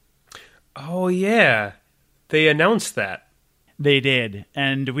 Oh, yeah. They announced that. They did,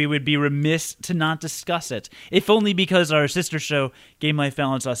 and we would be remiss to not discuss it, if only because our sister show, Game Life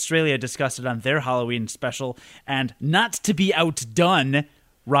Balance Australia, discussed it on their Halloween special, and not to be outdone,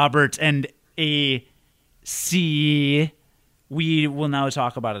 Robert and AC, we will now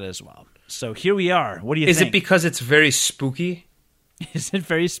talk about it as well. So here we are. What do you think? Is it because it's very spooky? Is it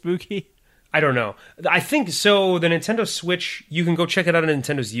very spooky? I don't know. I think so. The Nintendo Switch, you can go check it out on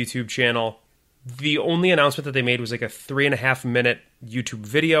Nintendo's YouTube channel. The only announcement that they made was like a 3.5-minute YouTube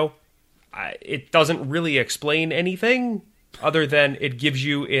video. It doesn't really explain anything other than it gives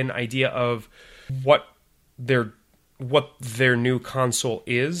you an idea of what their new console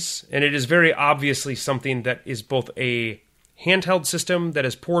is. And it is very obviously something that is both a handheld system that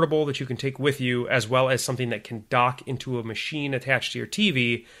is portable that you can take with you, as well as something that can dock into a machine attached to your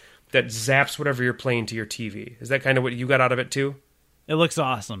TV that zaps whatever you're playing to your TV. Is that kind of what you got out of it too? It looks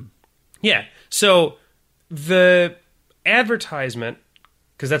awesome. Yeah. So the advertisement,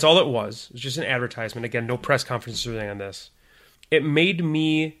 because that's all it was just an advertisement. Again, no press conferences or anything on this. It made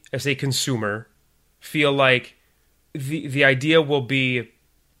me, as a consumer, feel like the idea will be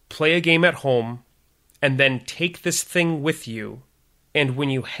play a game at home and then take this thing with you. And when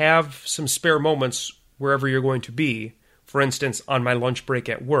you have some spare moments wherever you're going to be, for instance, on my lunch break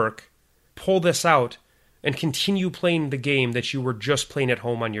at work, pull this out and continue playing the game that you were just playing at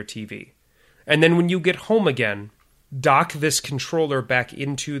home on your TV. And then when you get home again, dock this controller back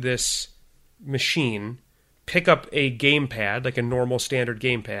into this machine, pick up a gamepad, like a normal standard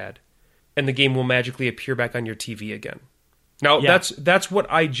gamepad, and the game will magically appear back on your TV again. Now, that's what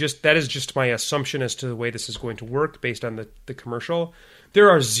that is just my assumption as to the way this is going to work based on the commercial. There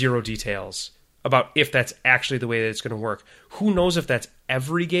are zero details about if that's actually the way that it's going to work. Who knows if that's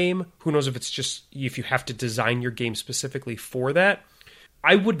every game? Who knows if it's just if you have to design your game specifically for that?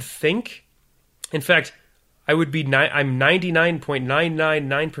 I would think, in fact, I'm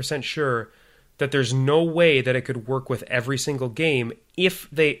 99.999% sure that there's no way that it could work with every single game if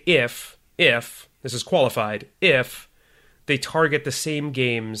this is qualified, if they target the same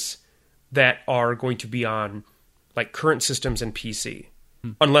games that are going to be on like current systems and PC,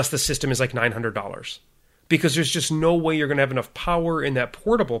 unless the system is like $900. Because there's just no way you're going to have enough power in that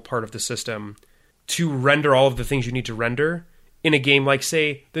portable part of the system to render all of the things you need to render in a game like,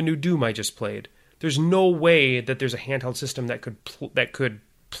 say, the new Doom I just played. There's no way that there's a handheld system that could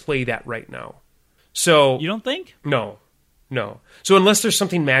play that right now. So You don't think? No. So unless there's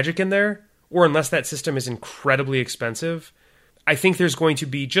something magic in there, or unless that system is incredibly expensive, I think there's going to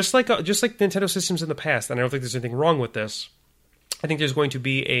be, just like Nintendo systems in the past, and I don't think there's anything wrong with this, I think there's going to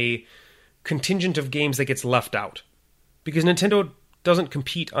be a contingent of games that gets left out. Because Nintendo doesn't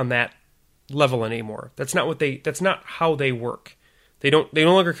compete on that level anymore. That's not how they work. They no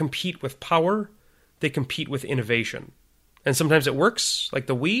longer compete with power, they compete with innovation. And sometimes it works, like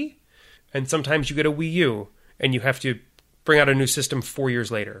the Wii, and sometimes you get a Wii U, and you have to bring out a new system 4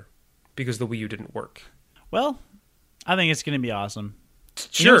 years later, because the Wii U didn't work. Well, I think it's going to be awesome.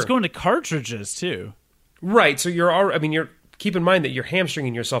 Sure. It's going to cartridges, too. Right, so keep in mind that you're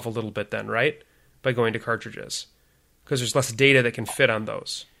hamstringing yourself a little bit then, right? By going to cartridges. Because there's less data that can fit on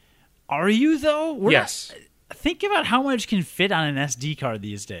those. Are you, though? Yes. Think about how much can fit on an SD card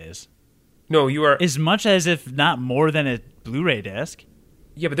these days. No, you are... As much as, if not more than a Blu-ray disc.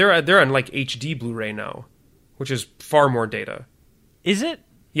 Yeah, but they're on like HD Blu-ray now, which is far more data. Is it?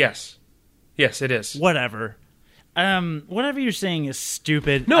 Yes. Yes, it is. Whatever. Whatever you're saying is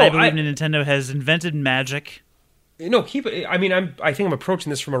stupid. No, I believe Nintendo has invented magic. No, I think I'm approaching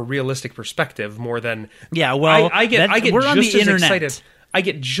this from a realistic perspective more than... Yeah, well, I get we're on just the as internet. excited. I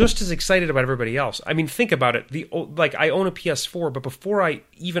get just as excited about everybody else. I mean, think about it. I own a PS4, but before I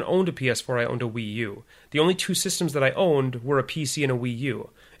even owned a PS4, I owned a Wii U. The only two systems that I owned were a PC and a Wii U,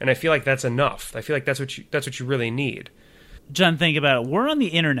 and I feel like that's enough. I feel like that's what you really need. John, think about it. We're on the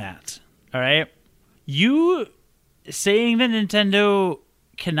internet, all right? You saying that Nintendo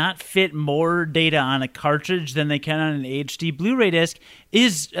cannot fit more data on a cartridge than they can on an HD Blu-ray disc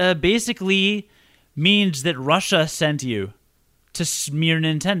is basically means that Russia sent you to smear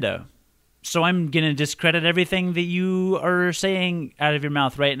Nintendo. So I'm going to discredit everything that you are saying out of your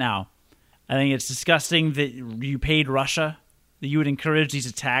mouth right now. I think it's disgusting that you paid Russia, that you would encourage these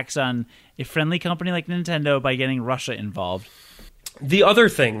attacks on a friendly company like Nintendo by getting Russia involved. The other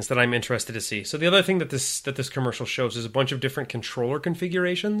things that I'm interested to see. So the other thing that this commercial shows is a bunch of different controller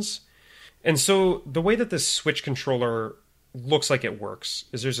configurations. And so the way that this Switch controller looks like it works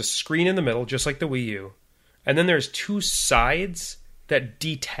is there's a screen in the middle, just like the Wii U. And then there's two sides that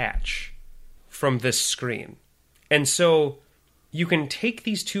detach from this screen. And so you can take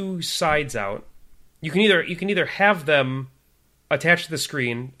these two sides out. You can either have them attached to the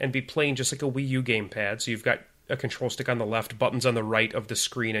screen and be playing just like a Wii U gamepad. So you've got a control stick on the left, buttons on the right of the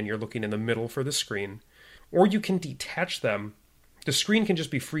screen, and you're looking in the middle for the screen. Or you can detach them. The screen can just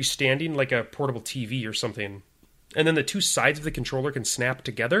be freestanding like a portable TV or something. And then the two sides of the controller can snap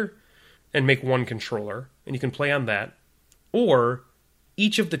together and make one controller, and you can play on that. Or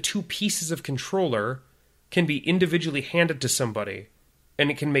each of the two pieces of controller can be individually handed to somebody, and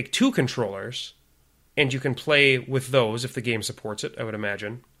it can make two controllers, and you can play with those if the game supports it, I would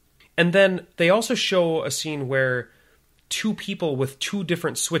imagine. And then they also show a scene where two people with two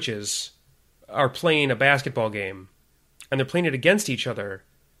different Switches are playing a basketball game, and they're playing it against each other,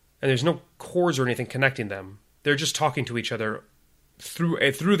 and there's no cords or anything connecting them. They're just talking to each other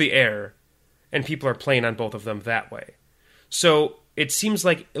through the air, and people are playing on both of them that way. So it seems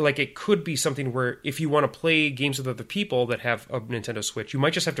like it could be something where if you want to play games with other people that have a Nintendo Switch, you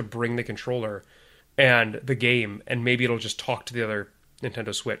might just have to bring the controller and the game, and maybe it'll just talk to the other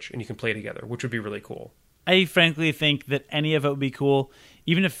Nintendo Switch, and you can play together, which would be really cool. I frankly think that any of it would be cool,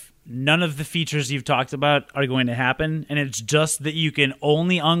 even if none of the features you've talked about are going to happen, and it's just that you can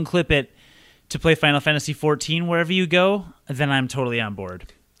only unclip it to play Final Fantasy XIV wherever you go, then I'm totally on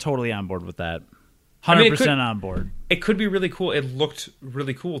board. Totally on board with that. 100% on board. It could be really cool. It looked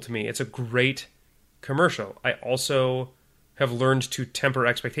really cool to me. It's a great commercial. I also have learned to temper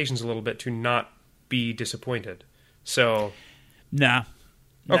expectations a little bit to not be disappointed. So... Nah.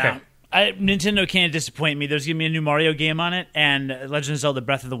 Okay. Nintendo can't disappoint me. There's going to be a new Mario game on it, and Legend of Zelda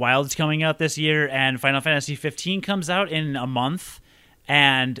Breath of the Wild is coming out this year, and Final Fantasy 15 comes out in a month,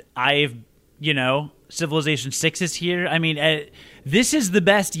 and Civilization 6 is here. I mean, this is the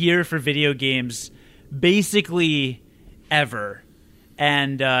best year for video games basically ever,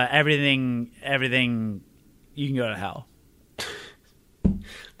 and everything, you can go to hell.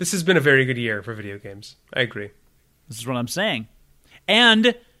 This has been a very good year for video games. I agree. This is what I'm saying.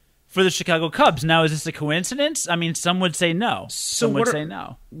 And for the Chicago Cubs. Now, is this a coincidence? I mean, some would say no. Some would say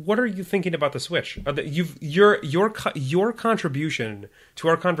no. What are you thinking about the Switch? Your contribution to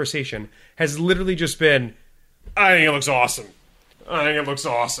our conversation has literally just been, I think it looks awesome. I think it looks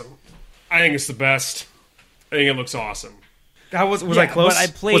awesome. I think it's the best. I think it looks awesome. Was I close?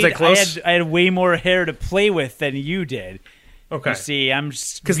 But was I close? I had way more hair to play with than you did. Okay. You see, I'm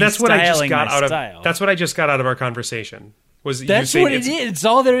just because that's what I just got out style. of. That's what I just got out of our conversation. That's what it is. It's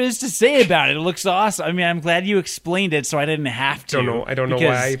all there is to say about it. It looks awesome. I mean, I'm glad you explained it, so I didn't have to. I don't know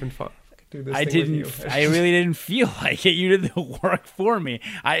why I even thought. Do this I thing didn't. With you. I really didn't feel like it. You did the work for me.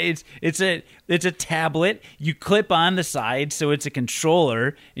 It's a tablet. You clip on the side, so it's a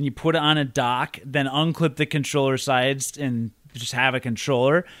controller, and you put it on a dock. Then unclip the controller sides and just have a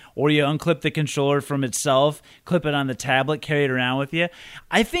controller, or you unclip the controller from itself, clip it on the tablet, carry it around with you.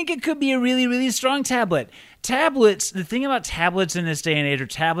 I think it could be a really, really strong tablet. Tablets, the thing about tablets in this day and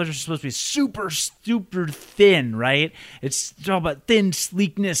age, tablets are supposed to be super, super thin, right? It's all about thin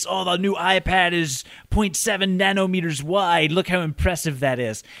sleekness. Oh, the new iPad is 0.7 nanometers wide. Look how impressive that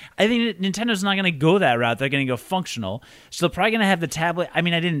is. I think Nintendo's not going to go that route. They're going to go functional. So they're probably going to have the tablet. I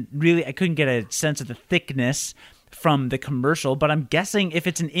mean, I couldn't get a sense of the thickness from the commercial, but I'm guessing if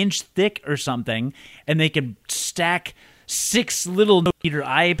it's an inch thick or something, and they can stack 6 little meter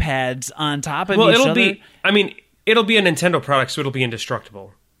iPads on top of each other. It'll be a Nintendo product, so it'll be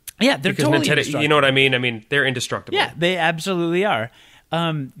indestructible. Yeah, they're because totally Nintendo, indestructible. you know what I mean? I mean, they're indestructible. Yeah, they absolutely are.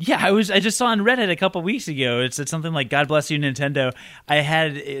 I just saw on Reddit a couple weeks ago. It said something like, "God bless you, Nintendo."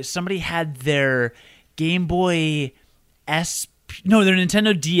 Somebody had their Game Boy their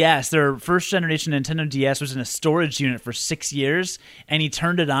Nintendo DS, their first generation Nintendo DS was in a storage unit for 6 years, and he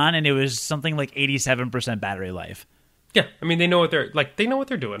turned it on, and it was something like 87% battery life. Yeah, I mean, they know what they're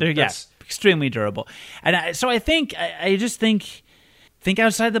doing. They're extremely durable. And I just think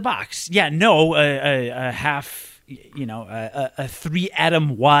outside the box. Yeah, no, a half, a 3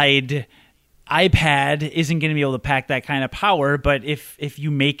 atom wide iPad isn't going to be able to pack that kind of power, but if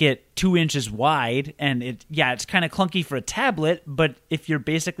you make it 2 inches wide, and it's kind of clunky for a tablet, but if you're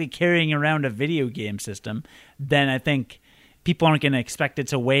basically carrying around a video game system, then I think people aren't going to expect it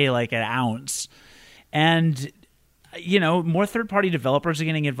to weigh like an ounce. And more third-party developers are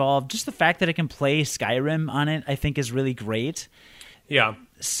getting involved. Just the fact that it can play Skyrim on it, I think, is really great. Yeah.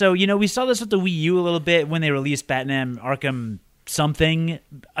 So, we saw this with the Wii U a little bit when they released Batman Arkham something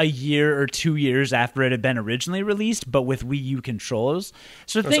a year or 2 years after it had been originally released, but with Wii U controls.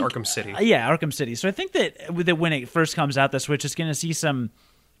 So I think Arkham City. Arkham City. So I think that when it first comes out, the Switch is going to see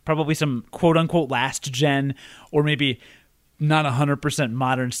probably some quote-unquote last gen, or maybe not 100%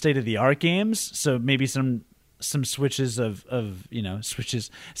 modern state-of-the-art games. So maybe some switches of switches,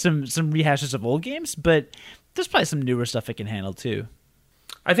 some rehashes of old games, but there's probably some newer stuff it can handle too.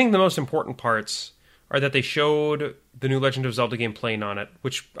 I think the most important parts are that they showed the new Legend of Zelda game playing on it,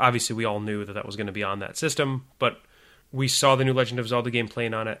 which obviously we all knew that was going to be on that system, but we saw the new Legend of Zelda game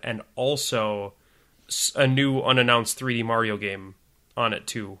playing on it, and also a new unannounced 3D Mario game on it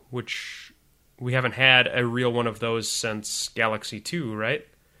too, which we haven't had a real one of those since Galaxy 2, right?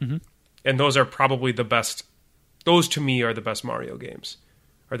 Mm-hmm. And those are probably the best. Those to me are the best Mario games,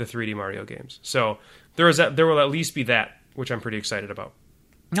 are the 3D Mario games. So there will at least be that, which I'm pretty excited about.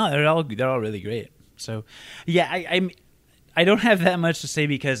 No, they're all really great. So, yeah, I don't have that much to say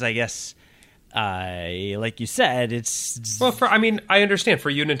because I guess, like you said, it's well. I understand. For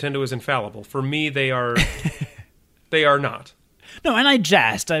you, Nintendo is infallible. For me, they are, they are not. No, and I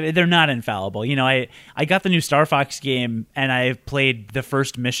jest. They're not infallible. You know, I got the new Star Fox game, and I played the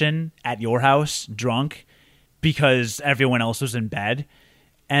first mission at your house drunk because everyone else was in bed.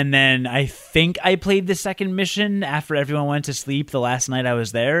 And then I think I played the second mission after everyone went to sleep the last night I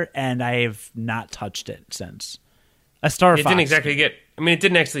was there, and I have not touched it since. A Star Fox. It didn't exactly get... I mean, it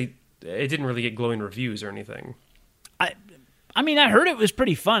didn't really get glowing reviews or anything. I mean, I heard it was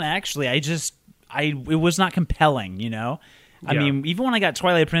pretty fun, actually. It was not compelling, you know? I mean, even when I got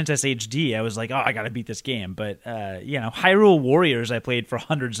Twilight Princess HD, I was like, oh, I got to beat this game. But, you know, Hyrule Warriors I played for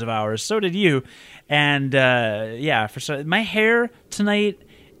hundreds of hours. So did you. And, my hair tonight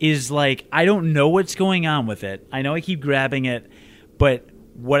is like, I don't know what's going on with it. I know I keep grabbing it, but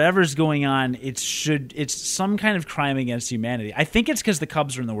whatever's going on, it's some kind of crime against humanity. I think it's because the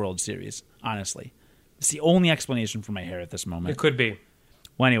Cubs are in the World Series, honestly. It's the only explanation for my hair at this moment. It could be.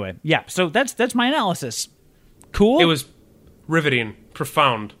 Well, anyway, yeah. So that's my analysis. Cool. It was riveting,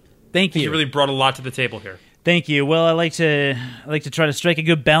 profound. Thank you. You really brought a lot to the table here. Thank you. Well, I like to try to strike a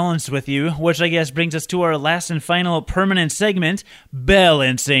good balance with you, which I guess brings us to our last and final permanent segment,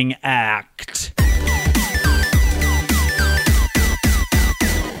 Balancing Act.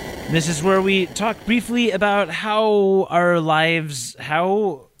 This is where we talk briefly about how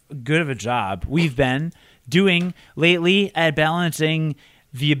good of a job we've been doing lately at balancing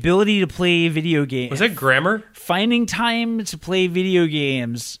the ability to play video games. Was that grammar? Finding time to play video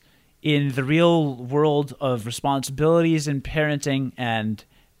games in the real world of responsibilities and parenting and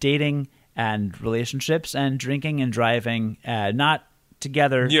dating and relationships and drinking and driving. Not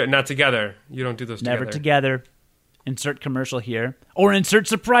together. Yeah, not together. You don't do those together. Never together. Insert commercial here. Or insert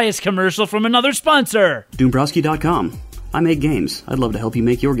surprise commercial from another sponsor. Doombrowski.com. I make games. I'd love to help you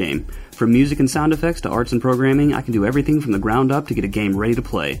make your game. From music and sound effects to arts and programming, I can do everything from the ground up to get a game ready to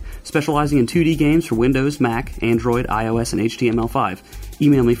play. Specializing in 2D games for Windows, Mac, Android, iOS, and HTML5.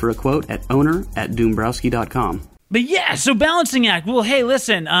 Email me for a quote at owner@doombrowski.com. But yeah, so balancing act. Well, hey,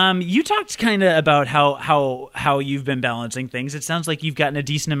 listen, you talked kind of about how you've been balancing things. It sounds like you've gotten a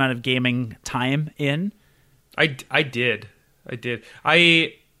decent amount of gaming time in. I did.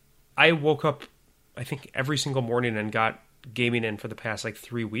 I woke up, I think, every single morning and got gaming in for the past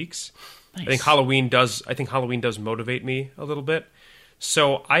 3 weeks. Nice. I think Halloween does motivate me a little bit.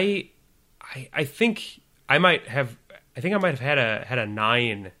 So I think I might have had a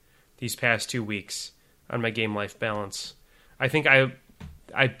 9 these past 2 weeks on my game life balance. I think I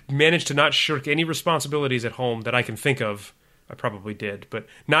managed to not shirk any responsibilities at home that I can think of. I probably did, but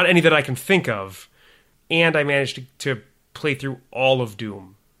not any that I can think of. And I managed to play through all of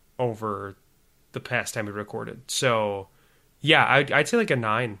Doom over the past time we recorded. So, yeah, I'd say a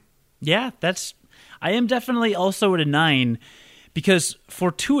 9. Yeah, I am definitely also at a 9 because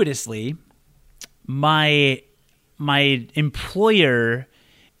fortuitously, my employer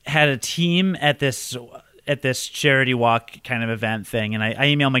had a team at this charity walk kind of event thing, and I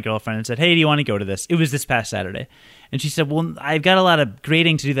emailed my girlfriend and said, hey, do you want to go to this? It was this past Saturday. And she said, well, I've got a lot of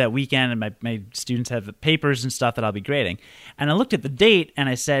grading to do that weekend, and my students have papers and stuff that I'll be grading. And I looked at the date, and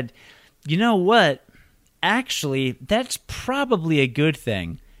I said, you know what? Actually, that's probably a good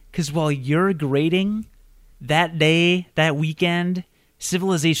thing, because while you're grading that day, that weekend,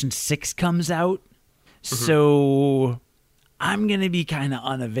 Civilization 6 comes out. Mm-hmm. So I'm going to be kind of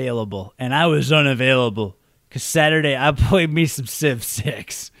unavailable. And I was unavailable because Saturday I played me some Civ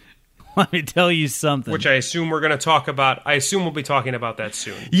 6. Let me tell you something. Which I assume we're going to talk about. I assume we'll be talking about that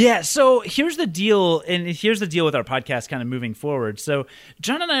soon. Yeah, so here's the deal, and here's the deal with our podcast kind of moving forward. So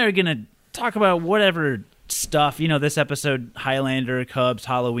John and I are going to talk about whatever stuff, this episode, Highlander, Cubs,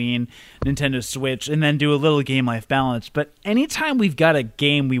 Halloween, Nintendo Switch, and then do a little game life balance. But anytime we've got a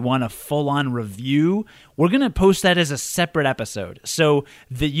game we want a full-on review, we're going to post that as a separate episode so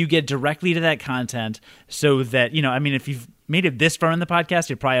that you get directly to that content so that, if you've made it this far in the podcast,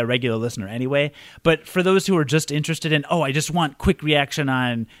 you're probably a regular listener anyway. But for those who are just interested in, I just want quick reaction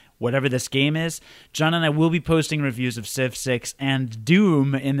on whatever this game is, John and I will be posting reviews of Civ 6 and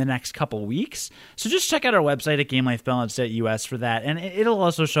Doom in the next couple weeks. So just check out our website at GameLifeBalance.us for that, and it'll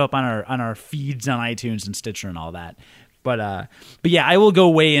also show up on our feeds on iTunes and Stitcher and all that. But yeah, I will go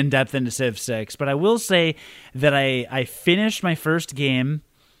way in depth into Civ 6. But I will say that I finished my first game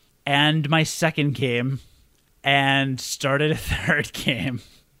and my second game and started a third game.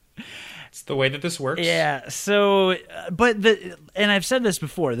 It's the way that this works. Yeah. So, and I've said this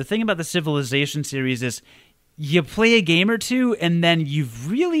before, the thing about the Civilization series is you play a game or two and then you've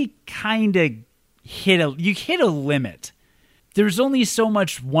really kind of hit a limit. There's only so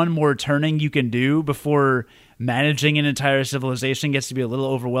much one more turning you can do before managing an entire civilization gets to be a little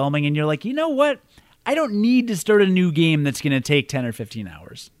overwhelming. And you're like, you know what? I don't need to start a new game that's going to take 10 or 15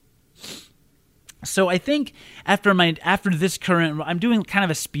 hours. So I think after this current, I'm doing kind of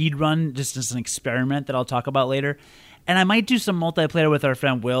a speed run, just as an experiment that I'll talk about later. And I might do some multiplayer with our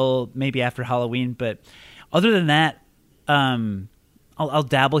friend Will, maybe after Halloween. But other than that, I'll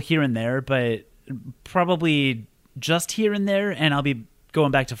dabble here and there, but probably just here and there. And I'll be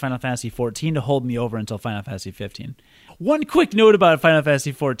going back to Final Fantasy XIV to hold me over until Final Fantasy XV. One quick note about Final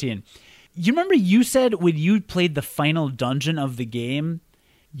Fantasy XIV. You remember you said when you played the final dungeon of the game,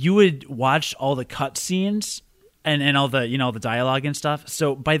 you would watch all the cutscenes and all the, the dialogue and stuff.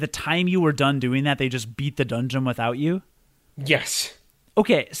 So by the time you were done doing that, they just beat the dungeon without you? Yes.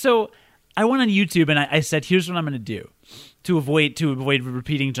 Okay, so I went on YouTube and I said, here's what I'm going to do to avoid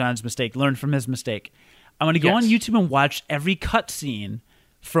repeating John's mistake, learn from his mistake. I'm going to go on YouTube and watch every cutscene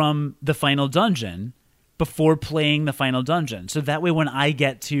from the final dungeon before playing the final dungeon. So that way when I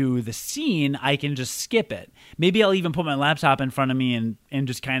get to the scene, I can just skip it. Maybe I'll even put my laptop in front of me and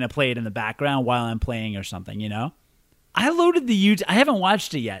just kind of play it in the background while I'm playing or something, I loaded the YouTube. I haven't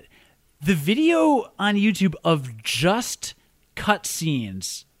watched it yet. The video on YouTube of just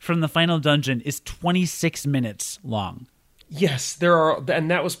cutscenes from the final dungeon is 26 minutes long. Yes, there are,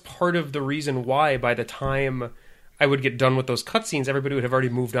 and that was part of the reason why by the time I would get done with those cutscenes, everybody would have already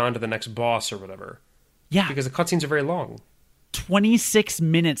moved on to the next boss or whatever. Yeah. Because the cutscenes are very long. 26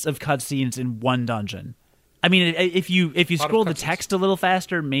 minutes of cutscenes in one dungeon. I mean, if you scroll the text a little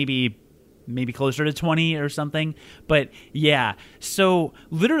faster, maybe closer to 20 or something. But yeah, so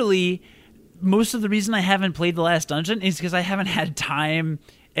literally most of the reason I haven't played the last dungeon is because I haven't had time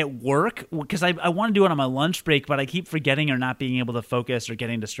at work, because I want to do it on my lunch break, but I keep forgetting or not being able to focus or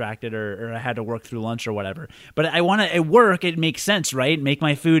getting distracted or I had to work through lunch or whatever. But I want to, at work, it makes sense, right? Make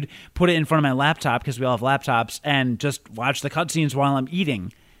my food, put it in front of my laptop, because we all have laptops, and just watch the cutscenes while I'm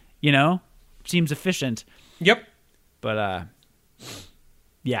eating, Seems efficient. Yep. But,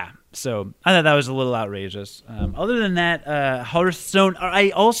 yeah, so I thought that was a little outrageous. Other than that, Hearthstone, I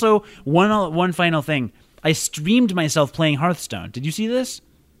also, one final thing, I streamed myself playing Hearthstone. Did you see this?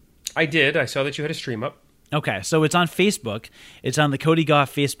 I did. I saw that you had a stream up. Okay, so it's on Facebook. It's on the Cody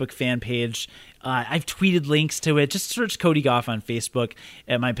Goff Facebook fan page. I've tweeted links to it. Just search Cody Goff on Facebook,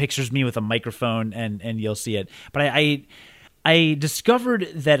 and my picture's me with a microphone, and you'll see it. But I discovered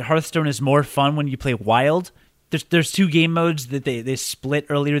that Hearthstone is more fun when you play Wild. There's two game modes that they split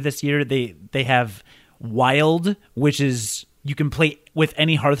earlier this year. They have Wild, which is you can play with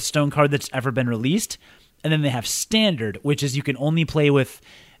any Hearthstone card that's ever been released, and then they have Standard, which is you can only play with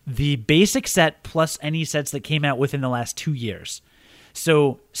the basic set plus any sets that came out within the last 2 years.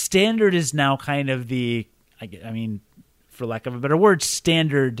 So Standard is now kind of the, for lack of a better word,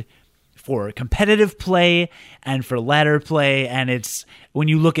 standard for competitive play and for ladder play. And it's, when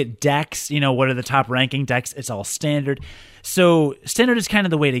you look at decks, what are the top ranking decks, it's all Standard. So Standard is kind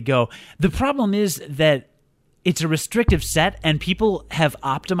of the way to go. The problem is that it's a restrictive set, and people have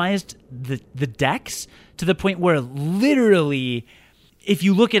optimized the decks to the point where literally, if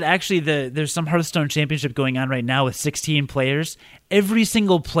you look at there's some Hearthstone championship going on right now with 16 players. Every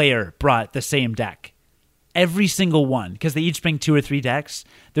single player brought the same deck. Every single one, because they each bring 2 or 3 decks.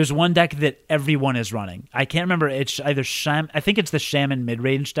 There's one deck that everyone is running. I can't remember. It's either I think it's the Shaman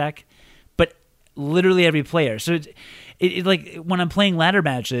mid-range deck, but literally every player. So it like when I'm playing ladder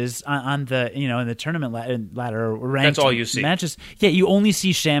matches on the in the tournament ladder or ranked, that's all you see matches. Yeah, you only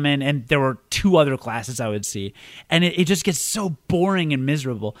see Shaman, and there were 2 other classes I would see, and it just gets so boring and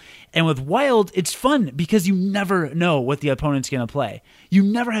miserable. And with Wild, it's fun because you never know what the opponent's gonna play. You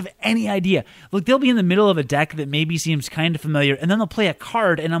never have any idea. Look, they'll be in the middle of a deck that maybe seems kind of familiar, and then they'll play a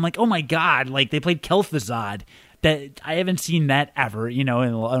card, and I'm like, oh my god, like they played Kel'Thuzad. That I haven't seen that ever, in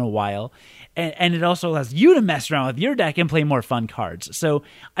a while. And it also allows you to mess around with your deck and play more fun cards. So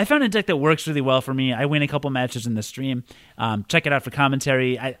I found a deck that works really well for me. I win a couple matches in the stream. Check it out for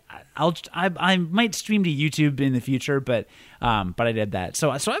commentary. I might stream to YouTube in the future, but I did that.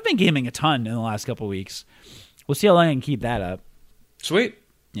 So I've been gaming a ton in the last couple weeks. We'll see how long I can keep that up. Sweet.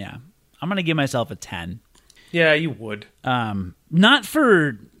 Yeah, I'm gonna give myself a 10. Yeah, you would. Not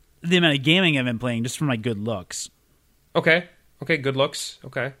for the amount of gaming I've been playing, just for my good looks. Okay, good looks.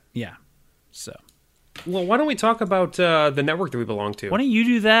 Okay. Yeah. So. Well, why don't we talk about the network that we belong to? Why don't you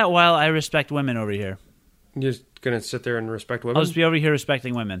do that while I respect women over here? You're just going to sit there and respect women? I'll just be over here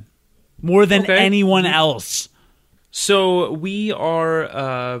respecting women. More than anyone else. So we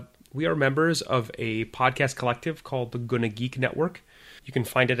are members of a podcast collective called the Gonna Geek Network. You can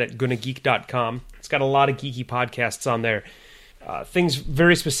find it at gonnageek.com. It's got a lot of geeky podcasts on there. Things,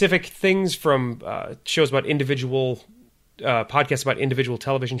 very specific things from shows about individual podcasts about individual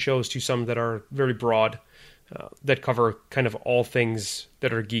television shows to some that are very broad, that cover kind of all things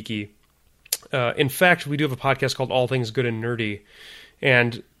that are geeky. In fact, we do have a podcast called All Things Good and Nerdy,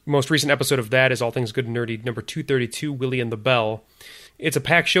 and most recent episode of that is All Things Good and Nerdy, number 232, Willie and the Bell. It's a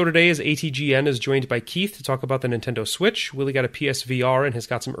packed show today as ATGN is joined by Keith to talk about the Nintendo Switch. Willie got a PSVR and has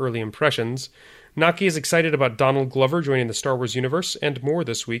got some early impressions. Naki is excited about Donald Glover joining the Star Wars universe and more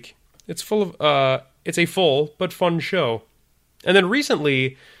this week. It's a full but fun show. And then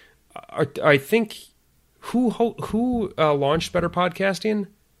recently, I think who launched Better Podcasting?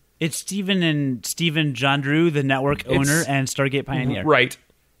 It's Stephen Jandreau, the network owner and Stargate pioneer. Right.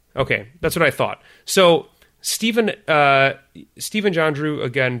 Okay, that's what I thought. So Stephen Jandreau,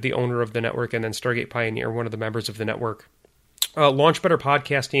 again, the owner of the network, and then Stargate pioneer, one of the members of the network, launched Better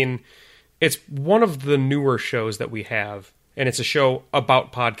Podcasting. It's one of the newer shows that we have, and it's a show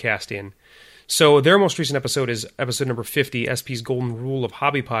about podcasting. So their most recent episode is episode number 50, SP's Golden Rule of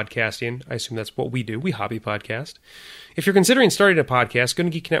Hobby Podcasting. I assume that's what we do. We hobby podcast. If you're considering starting a podcast,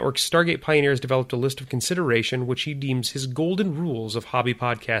 Gonna Geek Network's Stargate Pioneer has developed a list of consideration which he deems his golden rules of hobby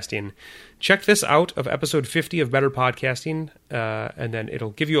podcasting. Check this out of episode 50 of Better Podcasting, and then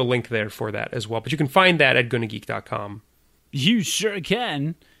it'll give you a link there for that as well. But you can find that at GonnaGeek.com. You sure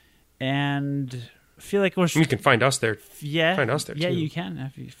can. And I feel like you can find us there. Yeah. Find us there, yeah, too. you can. I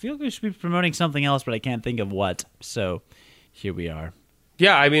feel like we should be promoting something else, but I can't think of what. So here we are.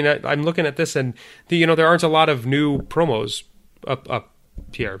 Yeah, I mean, I'm looking at this, and there aren't a lot of new promos up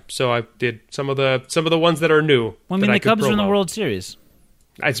here. So I did some of the ones that are new. Well, I mean, the Cubs are in the World Series.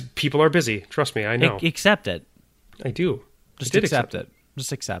 People are busy. Trust me, I know. Accept it. I do. Just accept it.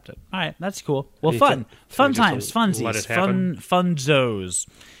 Just accept it. All right, that's cool. Well, fun times, funsies, funzos.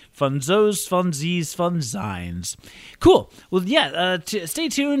 Funzos, funsies, funzines. Cool. Well, yeah, stay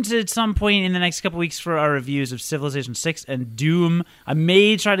tuned at some point in the next couple weeks for our reviews of Civilization 6 and Doom. I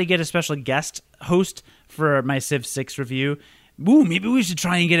may try to get a special guest host for my Civ 6 review. Ooh, maybe we should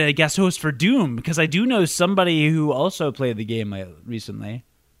try and get a guest host for Doom, because I do know somebody who also played the game recently.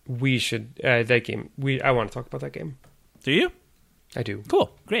 We should, that game. I want to talk about that game. Do you? I do.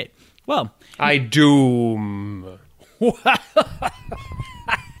 Cool. Great. Well. I Doom.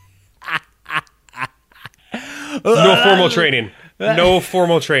 No formal training. No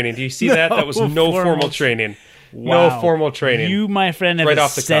formal training. Do you see that? That was no formal training. Wow. No formal training. You, my friend, have right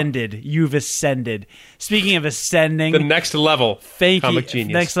ascended. You've ascended. Speaking of ascending, the next level. Thank Comic you.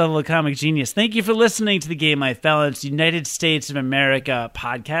 Genius. Next level of Comic Genius. Thank you for listening to the Game Life Balance United States of America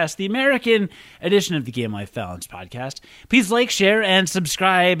podcast, the American edition of the Game Life Balance podcast. Please like, share, and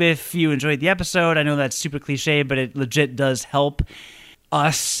subscribe if you enjoyed the episode. I know that's super cliche, but it legit does help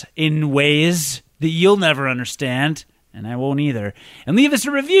us in ways that you'll never understand. And I won't either. And leave us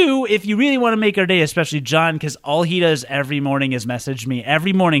a review if you really want to make our day, especially John, because all he does every morning is message me.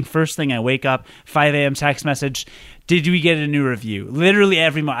 Every morning, first thing I wake up, 5 a.m. text message, did we get a new review? Literally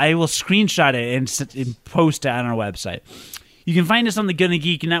every morning. I will screenshot it and post it on our website. You can find us on the Gonna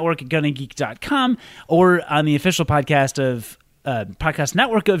Geek Network at GonnaGeek.com or on the official podcast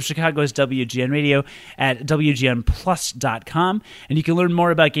network of Chicago's WGN Radio at WGNplus.com. And you can learn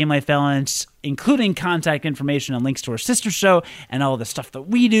more about Game Life Balance, including contact information and links to our sister show and all the stuff that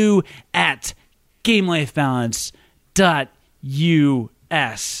we do at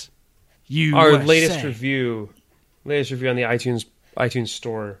GameLifeBalance.us. Our latest review on the iTunes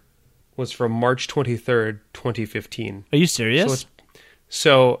store was from March 23rd, 2015. Are you serious?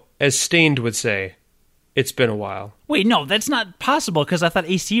 So as Stained would say, it's been a while. Wait, no, that's not possible, because I thought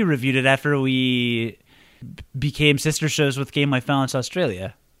AC reviewed it after we became sister shows with Game Life Balance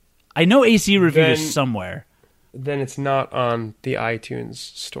Australia. I know AC reviewed it somewhere. Then it's not on the iTunes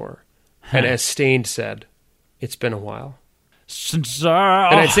store. And as Stained said, it's been a while. And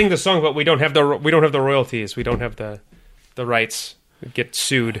I'd sing the song, but we don't have the royalties. We don't have the rights. We'd get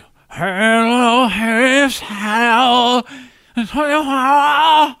sued. Hello, hello.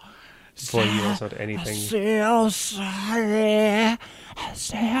 Boy, you don't sound anything. So sorry.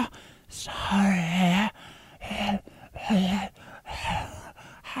 So sorry.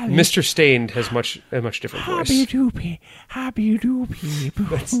 Mr. Stained has a much different voice. Happy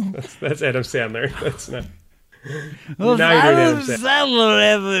doopy. That's Adam Sandler. That's not. Well, now you're Adam Sandler. Settle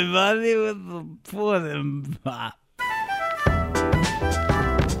everybody with the pudding pop.